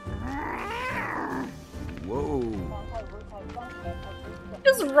 Whoa.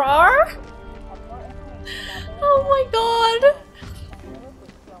 Just roar? Oh my god.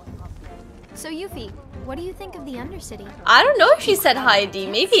 So Yuffie, what do you think of the Undercity? I don't know if she said hi, D.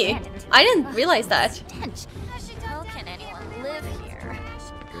 Maybe. I didn't realize that. How can anyone live here?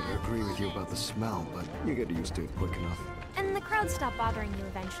 I agree with you about the smell, but you get used to it quick enough. And the crowd stop bothering you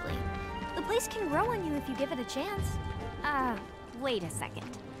eventually. The place can grow on you if you give it a chance. Wait a second.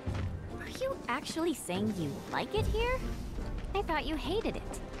 Are you actually saying you like it here? I thought you hated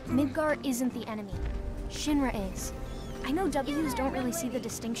it. Midgar isn't the enemy. Shinra is. I know W's don't really see the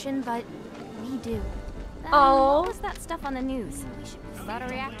distinction, but we do. Oh. What was that stuff on the news? About a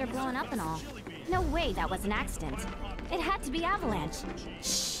reactor blowing up and all. No way that was an accident. It had to be Avalanche.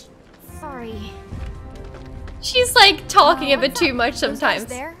 Shh. Sorry. She's like talking a bit too much Those guys sometimes.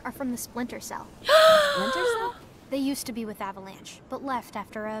 there are from the Splinter Cell. Splinter Cell? They used to be with Avalanche, but left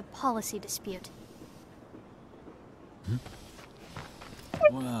after a policy dispute.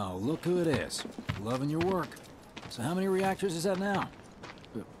 Wow, look who it is. Loving your work. So how many reactors is that now?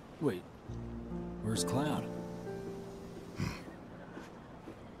 Wait, where's Cloud?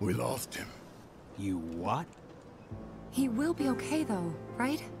 We lost him. You what? He will be okay though,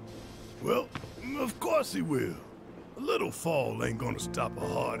 right? Well, of course he will. A little fall ain't gonna stop a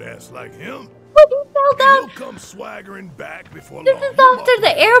hard ass like him. But he fell down. He'll come swaggering back before This long. is after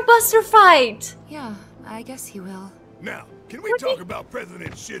the Airbuster fight. Yeah, I guess he will. Now, can we talk about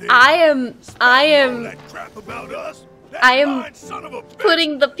President Shithead? I am That crap about us? Son of a bitch.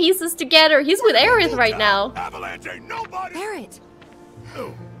 putting the pieces together. He's with Aerith right now. Avalanche ain't nobody. Barrett.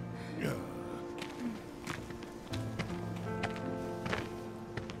 Oh. Yeah.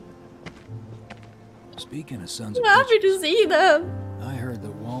 Speaking of sons of Happy to see them. I heard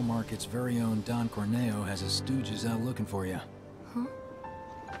that Wall Market's very own Don Corneo has his stooges out looking for you.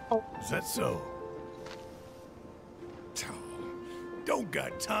 Is that so? Don't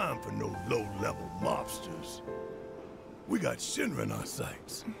got time for no low-level mobsters. We got Shinra in our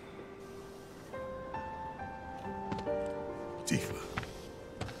sights. Tifa,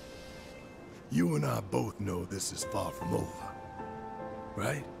 you and I both know this is far from over,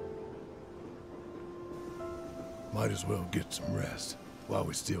 right? Might as well get some rest while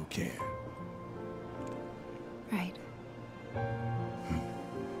we still can. Right.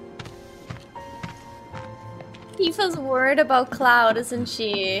 Tifa's worried about Cloud, isn't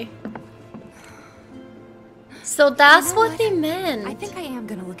she? So that's what they meant. I think I am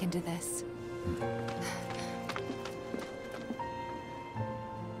gonna look into this.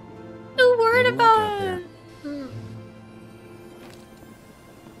 So worried about it.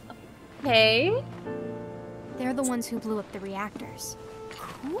 Okay. They're the ones who blew up the reactors.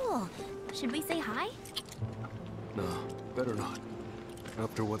 Cool. Should we say hi? No, better not.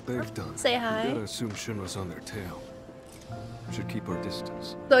 After what they've done, Say hi. we gotta assume Shinra's on their tail. Should keep our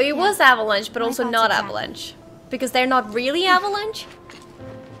distance. So it was Avalanche, but also thoughts not exactly. Avalanche. Because they're not really Avalanche?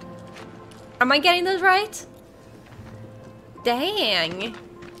 Am I getting this right? Dang.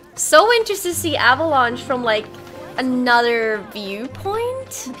 So interested to see Avalanche from like another viewpoint.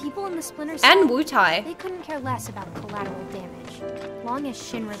 The people in the Splinter And Cell, Wutai. they couldn't care less about collateral damage, long as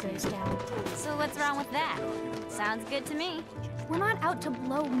Shinra goes down. So what's wrong with that? Sounds good to me. We're not out to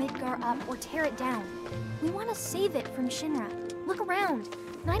blow Midgar up or tear it down. We want to save it from Shinra. Look around.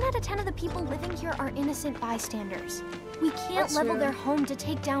 9 out of 10 of the people living here are innocent bystanders. We can't That's level true. their home to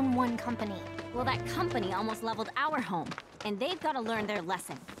take down one company. Well, that company almost leveled our home, and they've got to learn their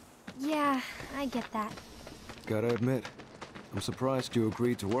lesson. Yeah, I get that. Gotta admit, I'm surprised you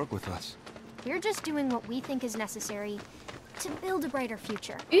agreed to work with us. We're just doing what we think is necessary to build a brighter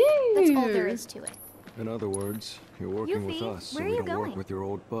future. That's all there is to it. In other words, you're working with Yuffie, us so where are we you don't work going? with your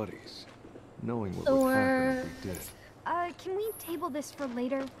old buddies. Knowing what would happen if we did. Can we table this for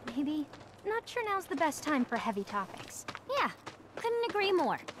later, maybe? Not sure now's the best time for heavy topics. Yeah, couldn't agree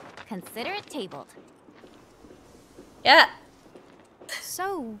more. Consider it tabled. Yeah.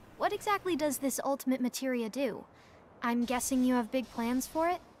 So, what exactly does this ultimate materia do? I'm guessing you have big plans for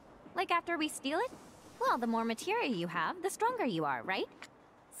it? Like after we steal it? Well, the more materia you have, the stronger you are, right?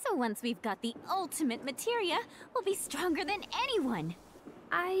 So once we've got the ultimate materia, we'll be stronger than anyone.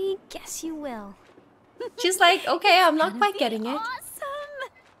 I guess you will. She's like, okay, I'm not quite getting it.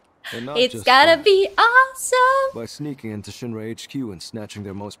 And not It's just gotta that. be awesome. By sneaking into Shinra HQ and snatching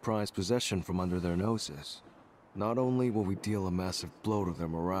their most prized possession from under their noses. Not only will we deal a massive blow to their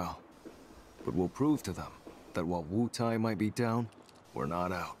morale, but we'll prove to them that while Wutai might be down, we're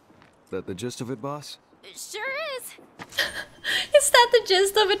not out. That the gist of it, boss? Sure is. Is that the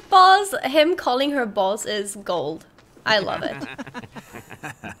gist of it, boss? Him calling her boss is gold. I love it.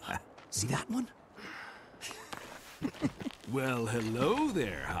 See that one? Well, hello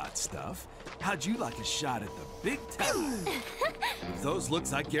there, hot stuff. How'd you like a shot at the big time? With those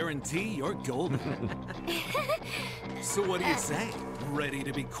looks, I guarantee you're golden. So what do you say? Ready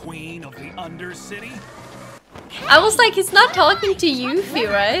to be queen of the Undercity? I was like, he's not talking to Yuffie,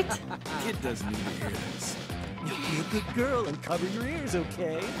 right? Kid doesn't need to hear this. You'll be a good girl and cover your ears,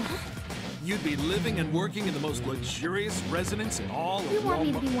 okay? You'd be living and working in the most luxurious residence in all You of want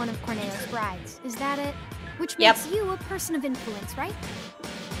me to Walmart. be one of Corneo's brides, is that it? Which Yep. makes you a person of influence, right?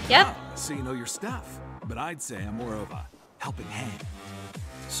 Yep. So you know your stuff, but I'd say I'm more of a helping hand.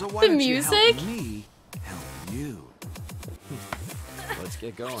 So why The don't music? you help me help you? Let's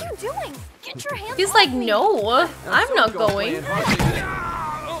get going. What are you doing? Get your hands He's off like, me. no, I'm not Go going. playing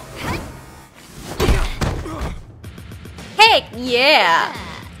hard. Heck yeah.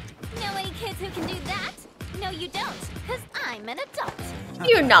 Know any kids who can do that? No, you don't, because I'm an adult.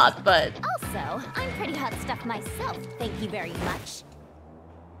 You're not, but Also, I'm pretty hot stuff myself, thank you very much.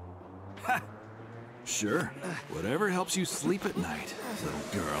 Sure. Whatever helps you sleep at night,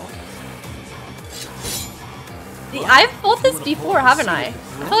 little girl. I've fought this before, haven't I? I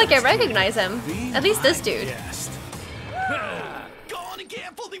feel like I recognize him. At least this dude. Go on and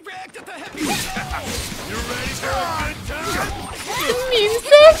get fully wrecked at the heavy. You ready for a good time? The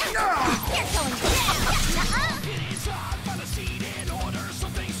music?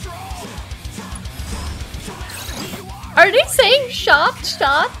 You're going Are they saying shot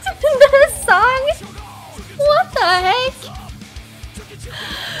in this song? What the heck?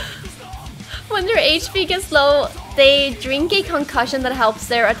 When their HP gets low, they drink a concussion that helps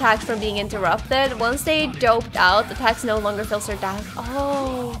their attacks from being interrupted. Once they doped out, attacks no longer filter down.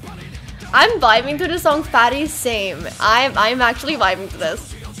 Oh, I'm vibing to the song Fatty. Same. I'm actually vibing to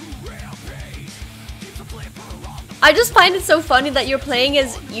this. I just find it so funny that you're playing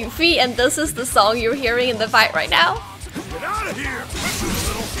as Yuffie and this is the song you're hearing in the fight right now. Get out of here!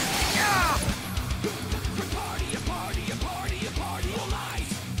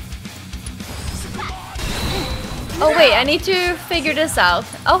 Oh wait, I need to figure this out.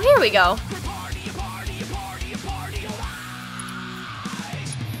 Oh, here we go.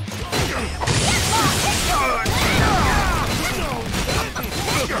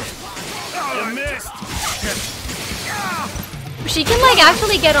 She can like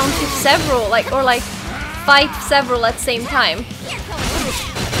actually get onto several, like, or like fight several at the same time.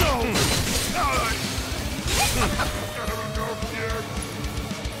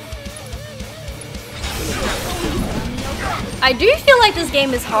 I do feel like this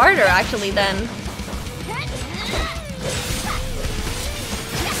game is harder actually than...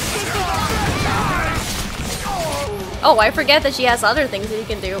 Oh, I forget that she has other things that you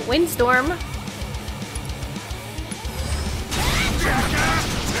can do. Windstorm.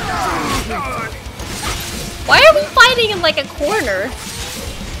 Why are we fighting in like a corner?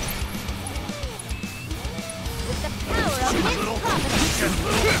 With the power of his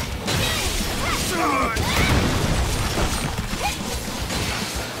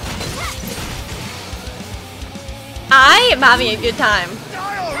I am having a good time.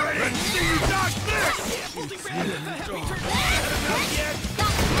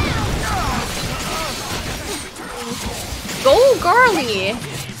 Go, girly!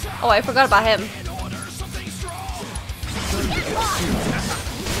 Oh, I forgot about him.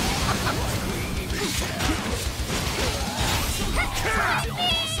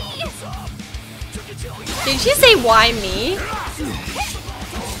 Did she say why me?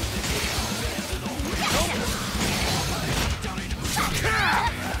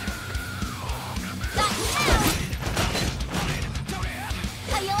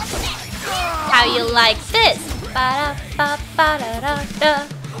 How you like this? Ba-da-ba-ba-da-da-da.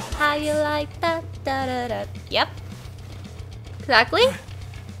 How you like that? Da-da-da. Yep. Exactly.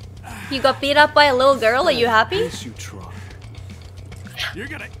 You got beat up by a little girl. Are you happy? Yes, you tried. You're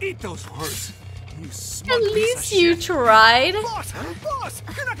gonna eat those words. You smug At piece least of you shit. tried. Boss,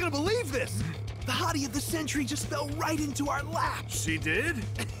 you're not gonna believe this. The hottie of the century just fell right into our lap. She did?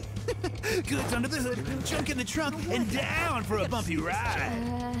 Goods under the hood, junk in the trunk, and down for a bumpy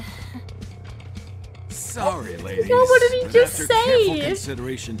ride. Sorry, ladies. No, what did he but just after careful say?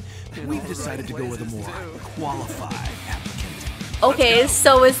 consideration, we've decided to go with a more qualified applicant. Okay,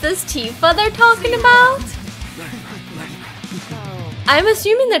 so is this Tifa they're talking about? I'm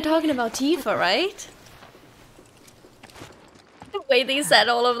assuming they're talking about Tifa, right? The way they said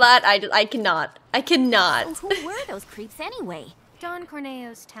all of that, I cannot. I cannot. Who were those creeps anyway? Don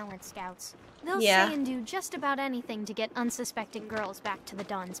Corneo's talent scouts. They'll Yeah. say and do just about anything to get unsuspecting girls back to the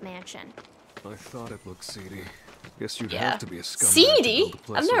Don's mansion. I thought it looked seedy. Guess you'd Yeah. have to be a scumbag. Seedy?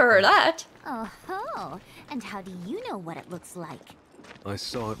 I've never heard that. Oh, and how do you know what it looks like? I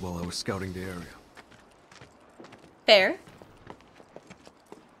saw it while I was scouting the area. Fair.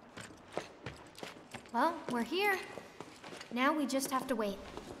 Well, we're here. Now we just have to wait.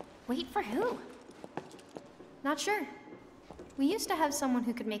 Wait for who? Not sure. We used to have someone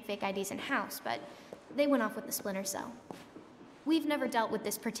who could make fake IDs in-house, but they went off with the Splinter Cell. We've never dealt with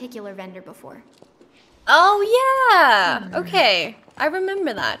this particular vendor before. Oh yeah. Okay, I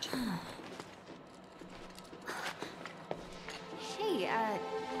remember that. Hey,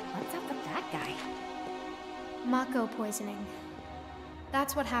 what's up with that guy? Mako poisoning.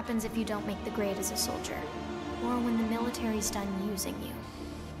 That's what happens if you don't make the grade as a soldier, or when the military's done using you.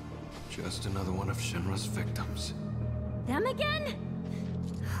 Just another one of Shinra's victims. Them again?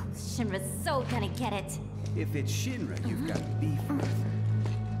 Shinra's so gonna get it. If it's Shinra you've got beef with,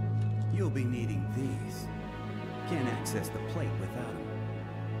 you'll be needing these. Can't access the plate without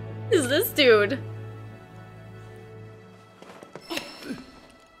them. Who's this dude?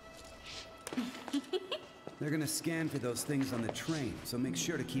 They're gonna scan for those things on the train, so make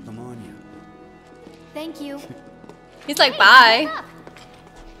sure to keep them on you. Thank you. He's like, bye.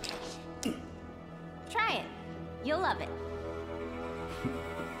 Try it. You'll love it.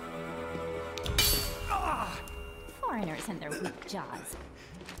 Foreigners and their weak jaws.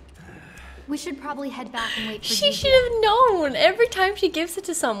 We should probably head back and wait for She you. should have known every time she gives it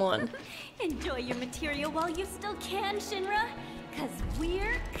to someone. Enjoy your material while you still can, Shinra, cause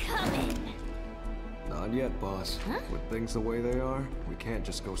we're coming. Not yet, boss. With things the way they are, we can't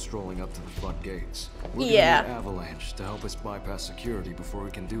just go strolling up to the front gates. We're Yeah. gonna need Avalanche to help us bypass security before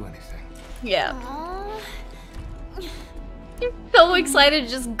we can do anything. Yeah. You're so excited to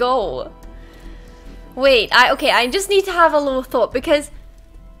just go. Wait, I just need to have a little thought because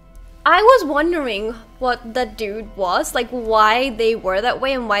I was wondering what the dude was, like why they were that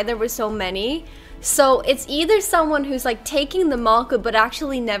way and why there were so many. So it's either someone who's like taking the marker but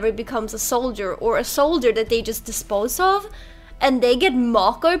actually never becomes a soldier, or a soldier that they just dispose of and they get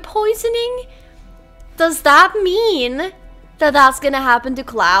marker poisoning. Does that mean that that's gonna happen to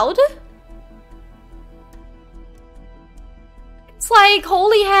Cloud? It's like,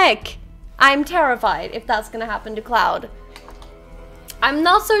 holy heck, I'm terrified if that's gonna happen to Cloud. I'm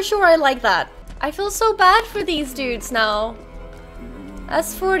not so sure I like that. I feel so bad for these dudes now.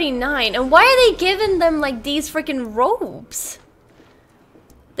 That's 49. And why are they giving them like these freaking robes?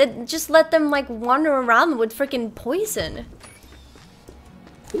 That just let them like wander around with freaking poison.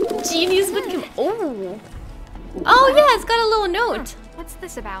 Genius would come. Oh. Oh yeah, it's got a little note. What's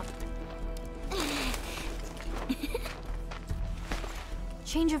this about?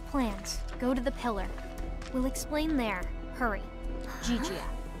 Change of plans. Go to the pillar. We'll explain there. Hurry. Gigia.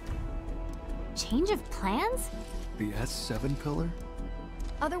 Change of plans? The S7 pillar?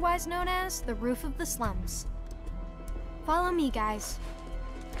 Otherwise known as the roof of the slums. Follow me, guys.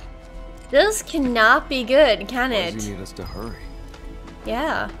 This cannot be good, can Why it? does he need us to hurry?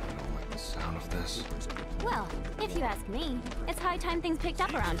 Yeah. I don't like the sound of this. Well, if you ask me, it's high time things picked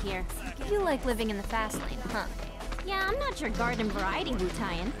up around here. You like living in the fast lane, huh? Yeah, I'm not your garden variety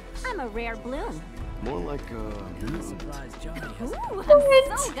Wu-Taian. I'm a rare bloom. More like a mutant. Ooh,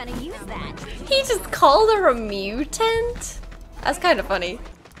 I'm so gonna use that. He just called her a mutant? That's kind of funny.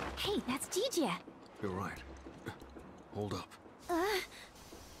 Hey, that's Gigia. You're right. Hold up.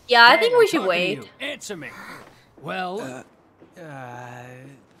 Yeah, I Hey, think we I'm should talking to wait. you. Answer me. Well,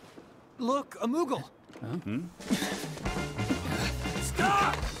 Look, a Moogle.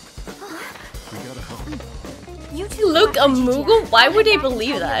 stop! We gotta help. You two Look, a help Gigia. Moogle? Why I'll would head they back and believe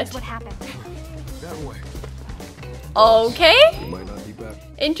tell the that? others What happened? That way. Okay. We might not be back.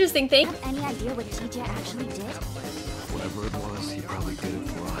 Interesting thing. Any idea what Gigia actually did? Whatever it was, he probably did it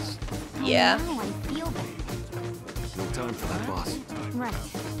for us. Yeah. Now I feel that. No time for that, boss. Right.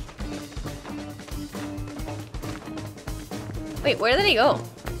 Wait, where did he go?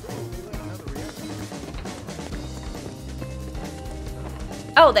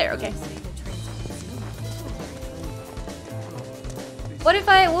 Oh, there, okay. What if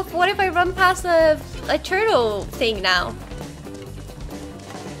I run past a turtle thing now?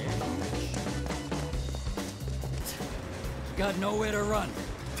 Got nowhere to run.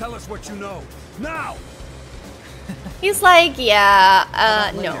 Tell us what you know. Now! He's like,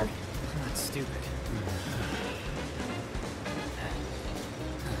 yeah, no. That's stupid.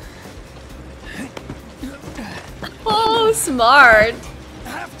 Oh, smart.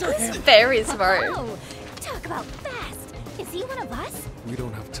 After He's him. very smart. Oh, talk about fast. Is he one of us? We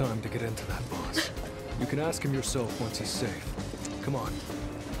don't have time to get into that, boss. You can ask him yourself once he's safe. Come on.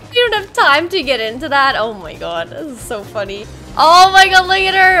 You don't have time to get into that. Oh my god, this is so funny. Oh my god, look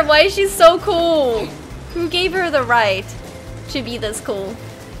at her. Why is she so cool? Who gave her the right to be this cool?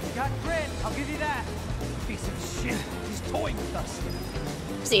 Got grit, I'll give you that. Piece of shit. He's toying with us.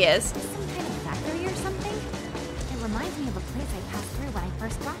 She is. Some kind of factory or something? It reminds me of a place I passed through when I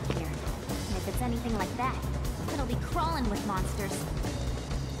first got here. And if it's anything like that, it'll be crawling with monsters.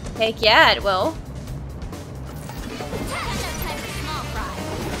 Heck yeah, it will.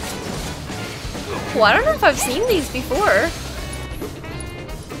 Oh, I don't know if I've seen these before.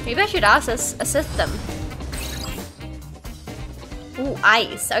 Maybe I should assist them. Ooh,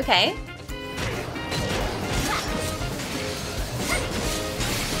 ice. Okay.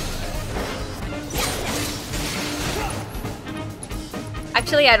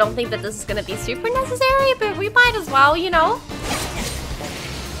 Actually, I don't think that this is gonna be super necessary, but we might as well, you know.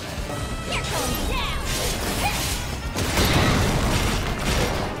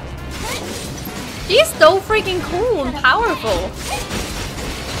 She's so freaking cool and powerful.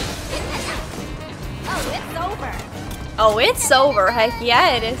 Oh, it's over. Oh, it's over. Heck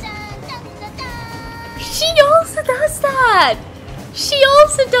yeah, it is. She also does that. She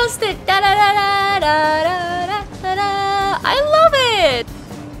also does that. Da da da da da da da da. I love it.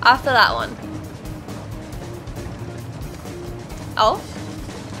 After that one. Oh.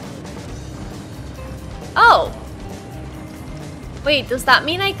 Oh. Wait, does that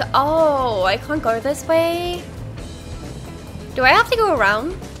mean oh, I can't go this way? Do I have to go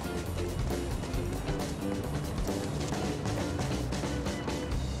around?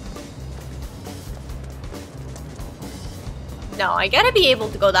 No, I gotta be able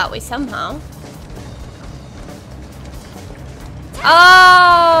to go that way somehow.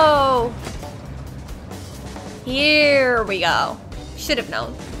 Oh! Here we go. Should have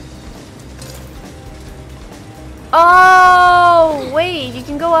known. Oh, wait, you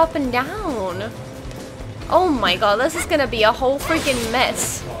can go up and down. Oh my god, this is gonna be a whole freaking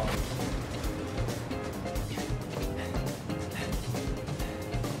mess.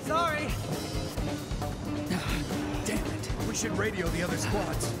 Sorry. Damn it. We should radio the other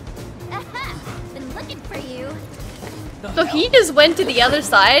squads. Aha! Been looking for you. So he just went to the other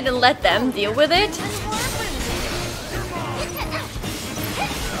side and let them deal with it?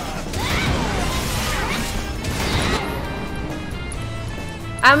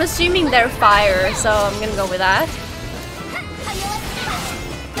 I'm assuming they're fire, so I'm gonna go with that.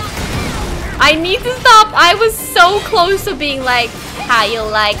 I need to stop! I was so close to being like, how you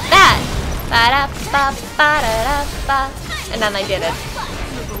like that? Ba-da-ba-ba-da-da-ba. And then I did it.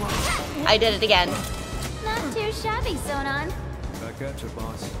 I did it again. Not too shabby, Sonon. I got you,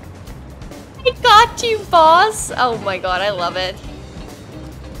 boss. I got you, boss! Oh my god, I love it.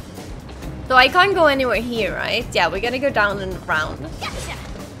 So I can't go anywhere here, right? Yeah, we're gonna go down and around.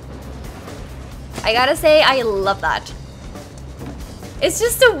 I gotta say, I love that. It's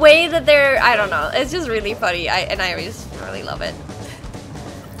just the way that they're, I don't know, it's just really funny, and I just really love it.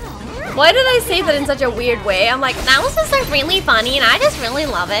 Why did I say that in such a weird way? I'm like, that was just like really funny and I just really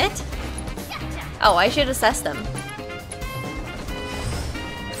love it. Oh, I should assess them.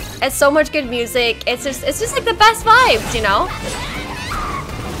 It's so much good music. It's just like the best vibes, you know?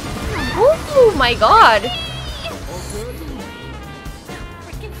 Oh my god.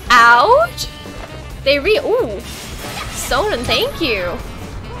 Ouch. They ooh. Sonon, thank you.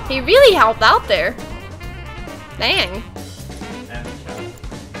 He really helped out there. Dang.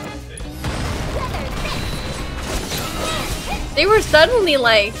 They were suddenly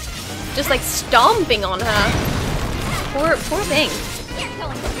like, just like stomping on her. Poor thing.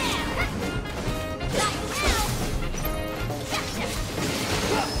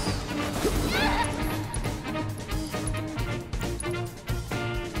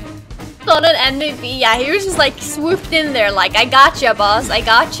 Sonon MVP, yeah, he was just like swooped in there like, I gotcha, boss, I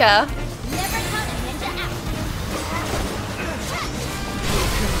gotcha.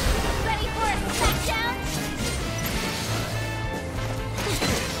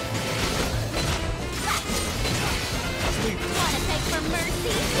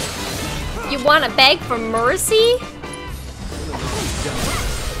 You wanna beg for mercy?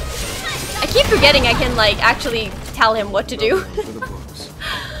 I keep forgetting I can like actually tell him what to do.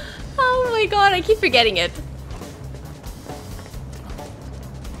 Oh my god, I keep forgetting it.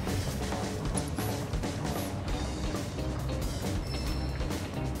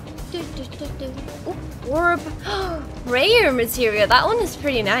 Ooh, orb. Rare material, that one is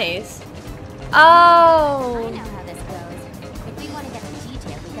pretty nice. Oh. I know how this goes. If we want to get the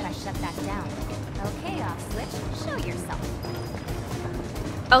detail, we gotta shut that down. Okay, off switch, show yourself.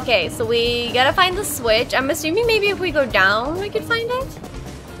 Okay, so we gotta find the switch. I'm assuming maybe if we go down, we could find it?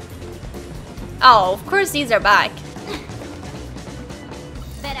 Oh, of course these are back.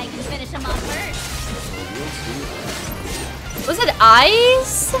 Bet I can finish them off first. Was it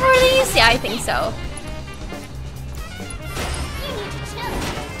ice for these? Yeah, I think so.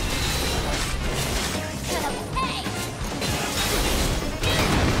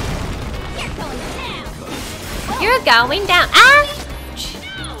 You're going down. Ah!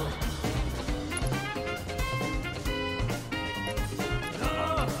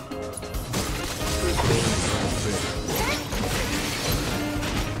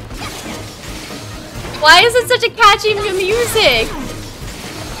 Why is it such a catchy music?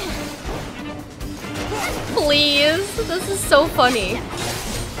 Please, this is so funny.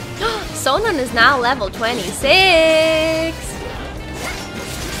 Sonon is now level 26.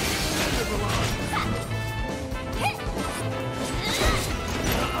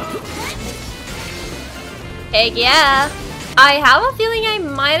 Heck yeah. I have a feeling I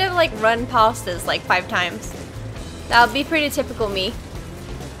might have like run past this like 5 times. That would be pretty typical me.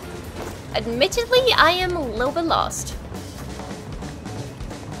 Admittedly, I am a little bit lost.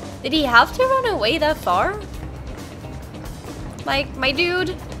 Did he have to run away that far? Like, my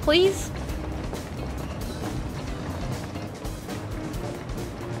dude, please?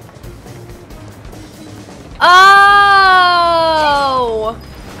 Oh!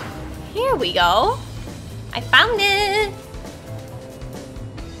 Here we go. I found it.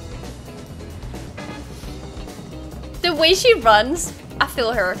 The way she runs, I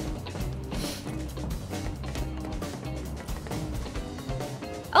feel her.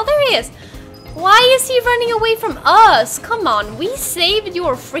 Oh, there he is. Why is he running away from us? Come on, we saved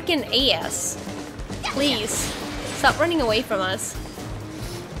your freaking ass. Please, stop running away from us.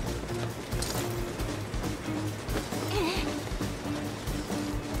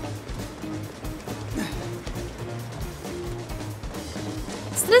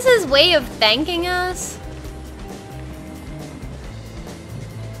 Is this his way of thanking us?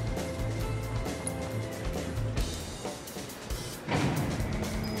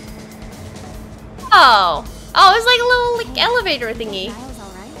 Oh, it's like a little elevator thingy.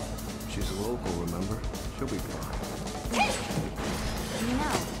 She's a local, remember? She'll be fine. You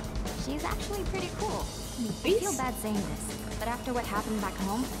know, she's actually pretty cool. I feel bad saying this, but after what happened back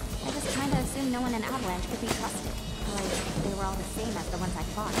home, I just kind of assumed no one in Avalanche could be trusted. Like, they were all the same as the ones I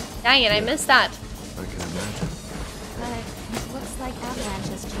fought. Dang it, I missed that. I can imagine. But it looks like Avalanche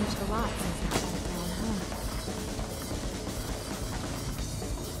has changed a lot since that went down, huh?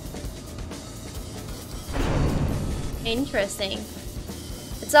 Interesting.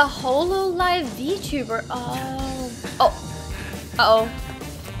 It's a HoloLive VTuber. Oh. Oh. Uh-oh.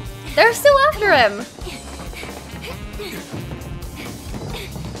 They're still after him.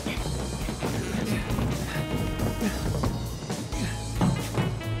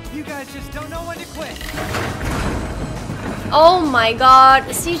 You guys just don't know when to quit. Oh my god.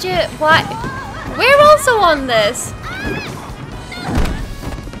 CJ, what? We're also on this.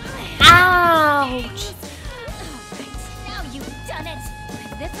 Ouch. Now you've done it.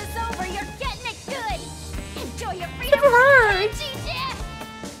 This is over. You're getting it good. Enjoy your It freedom. hurts.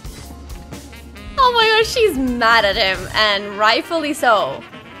 Oh my gosh, she's mad at him, and rightfully so.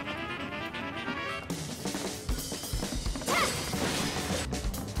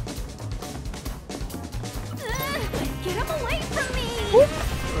 Get him away from me.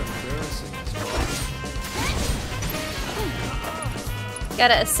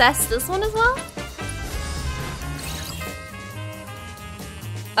 Gotta assess this one as well.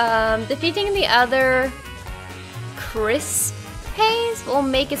 Defeating the other Chris Pace will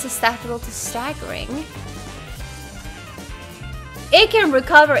make it susceptible to staggering. It can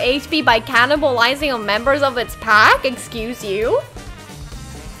recover HP by cannibalizing on members of its pack? Excuse you?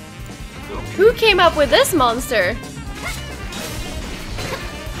 Who came up with this monster?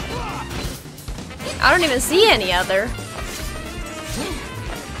 I don't even see any other.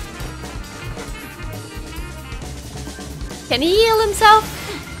 Can he heal himself?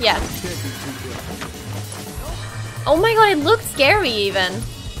 Yeah. Oh my god, it looks scary even.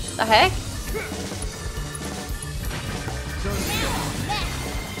 The heck?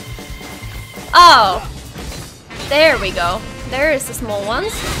 Oh. There we go. There's the small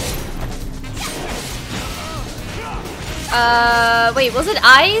ones. Wait, was it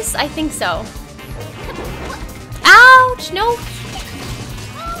ice? I think so. Ouch, no.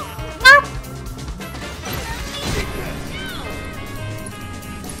 Ah.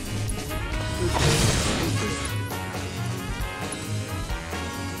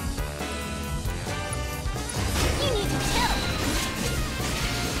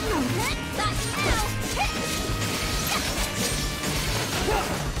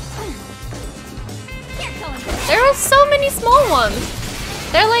 There are so many small ones.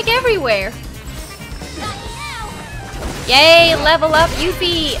 They're like everywhere. Yay, level up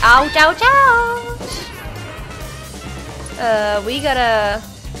Yuffie. Ouch, ouch, ouch. We gotta...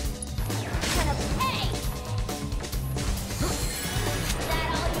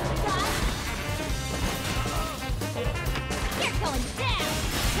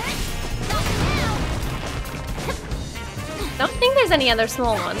 Don't think there's any other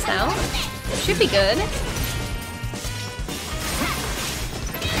small ones now. Should be good.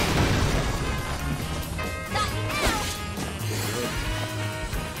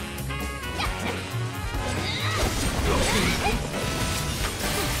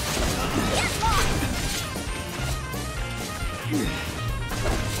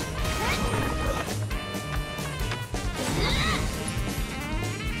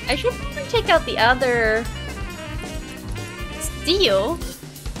 I should probably take out the other steel.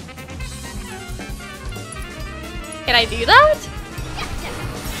 Can I do that?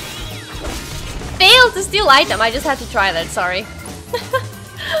 Failed to steal item. I just had to try that, sorry.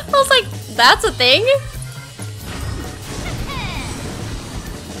 I was like, that's a thing?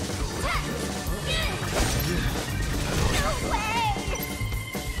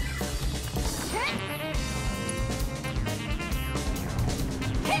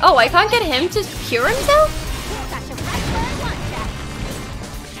 Oh, I can't get him to cure himself?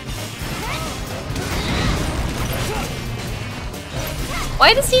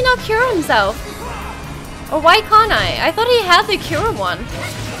 Why does he not cure himself? Or why can't I? I thought he had the cure one.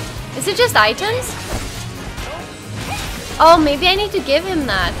 Is it just items? Oh, maybe I need to give him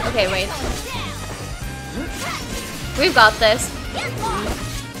that. Okay, wait. We've got this.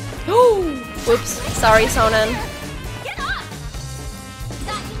 Whoops. Sorry, Sonon.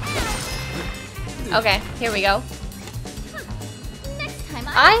 Okay, here we go. Next time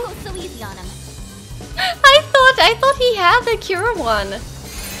I won't go so easy on him. I thought he had the cure one.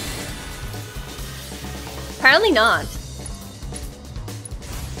 Apparently not.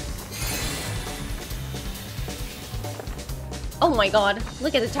 Oh my god,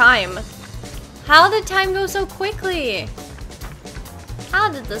 look at the time. How did time go so quickly?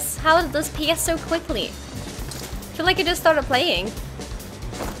 How did this pass so quickly? I feel like I just started playing.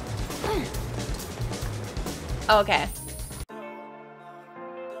 Okay.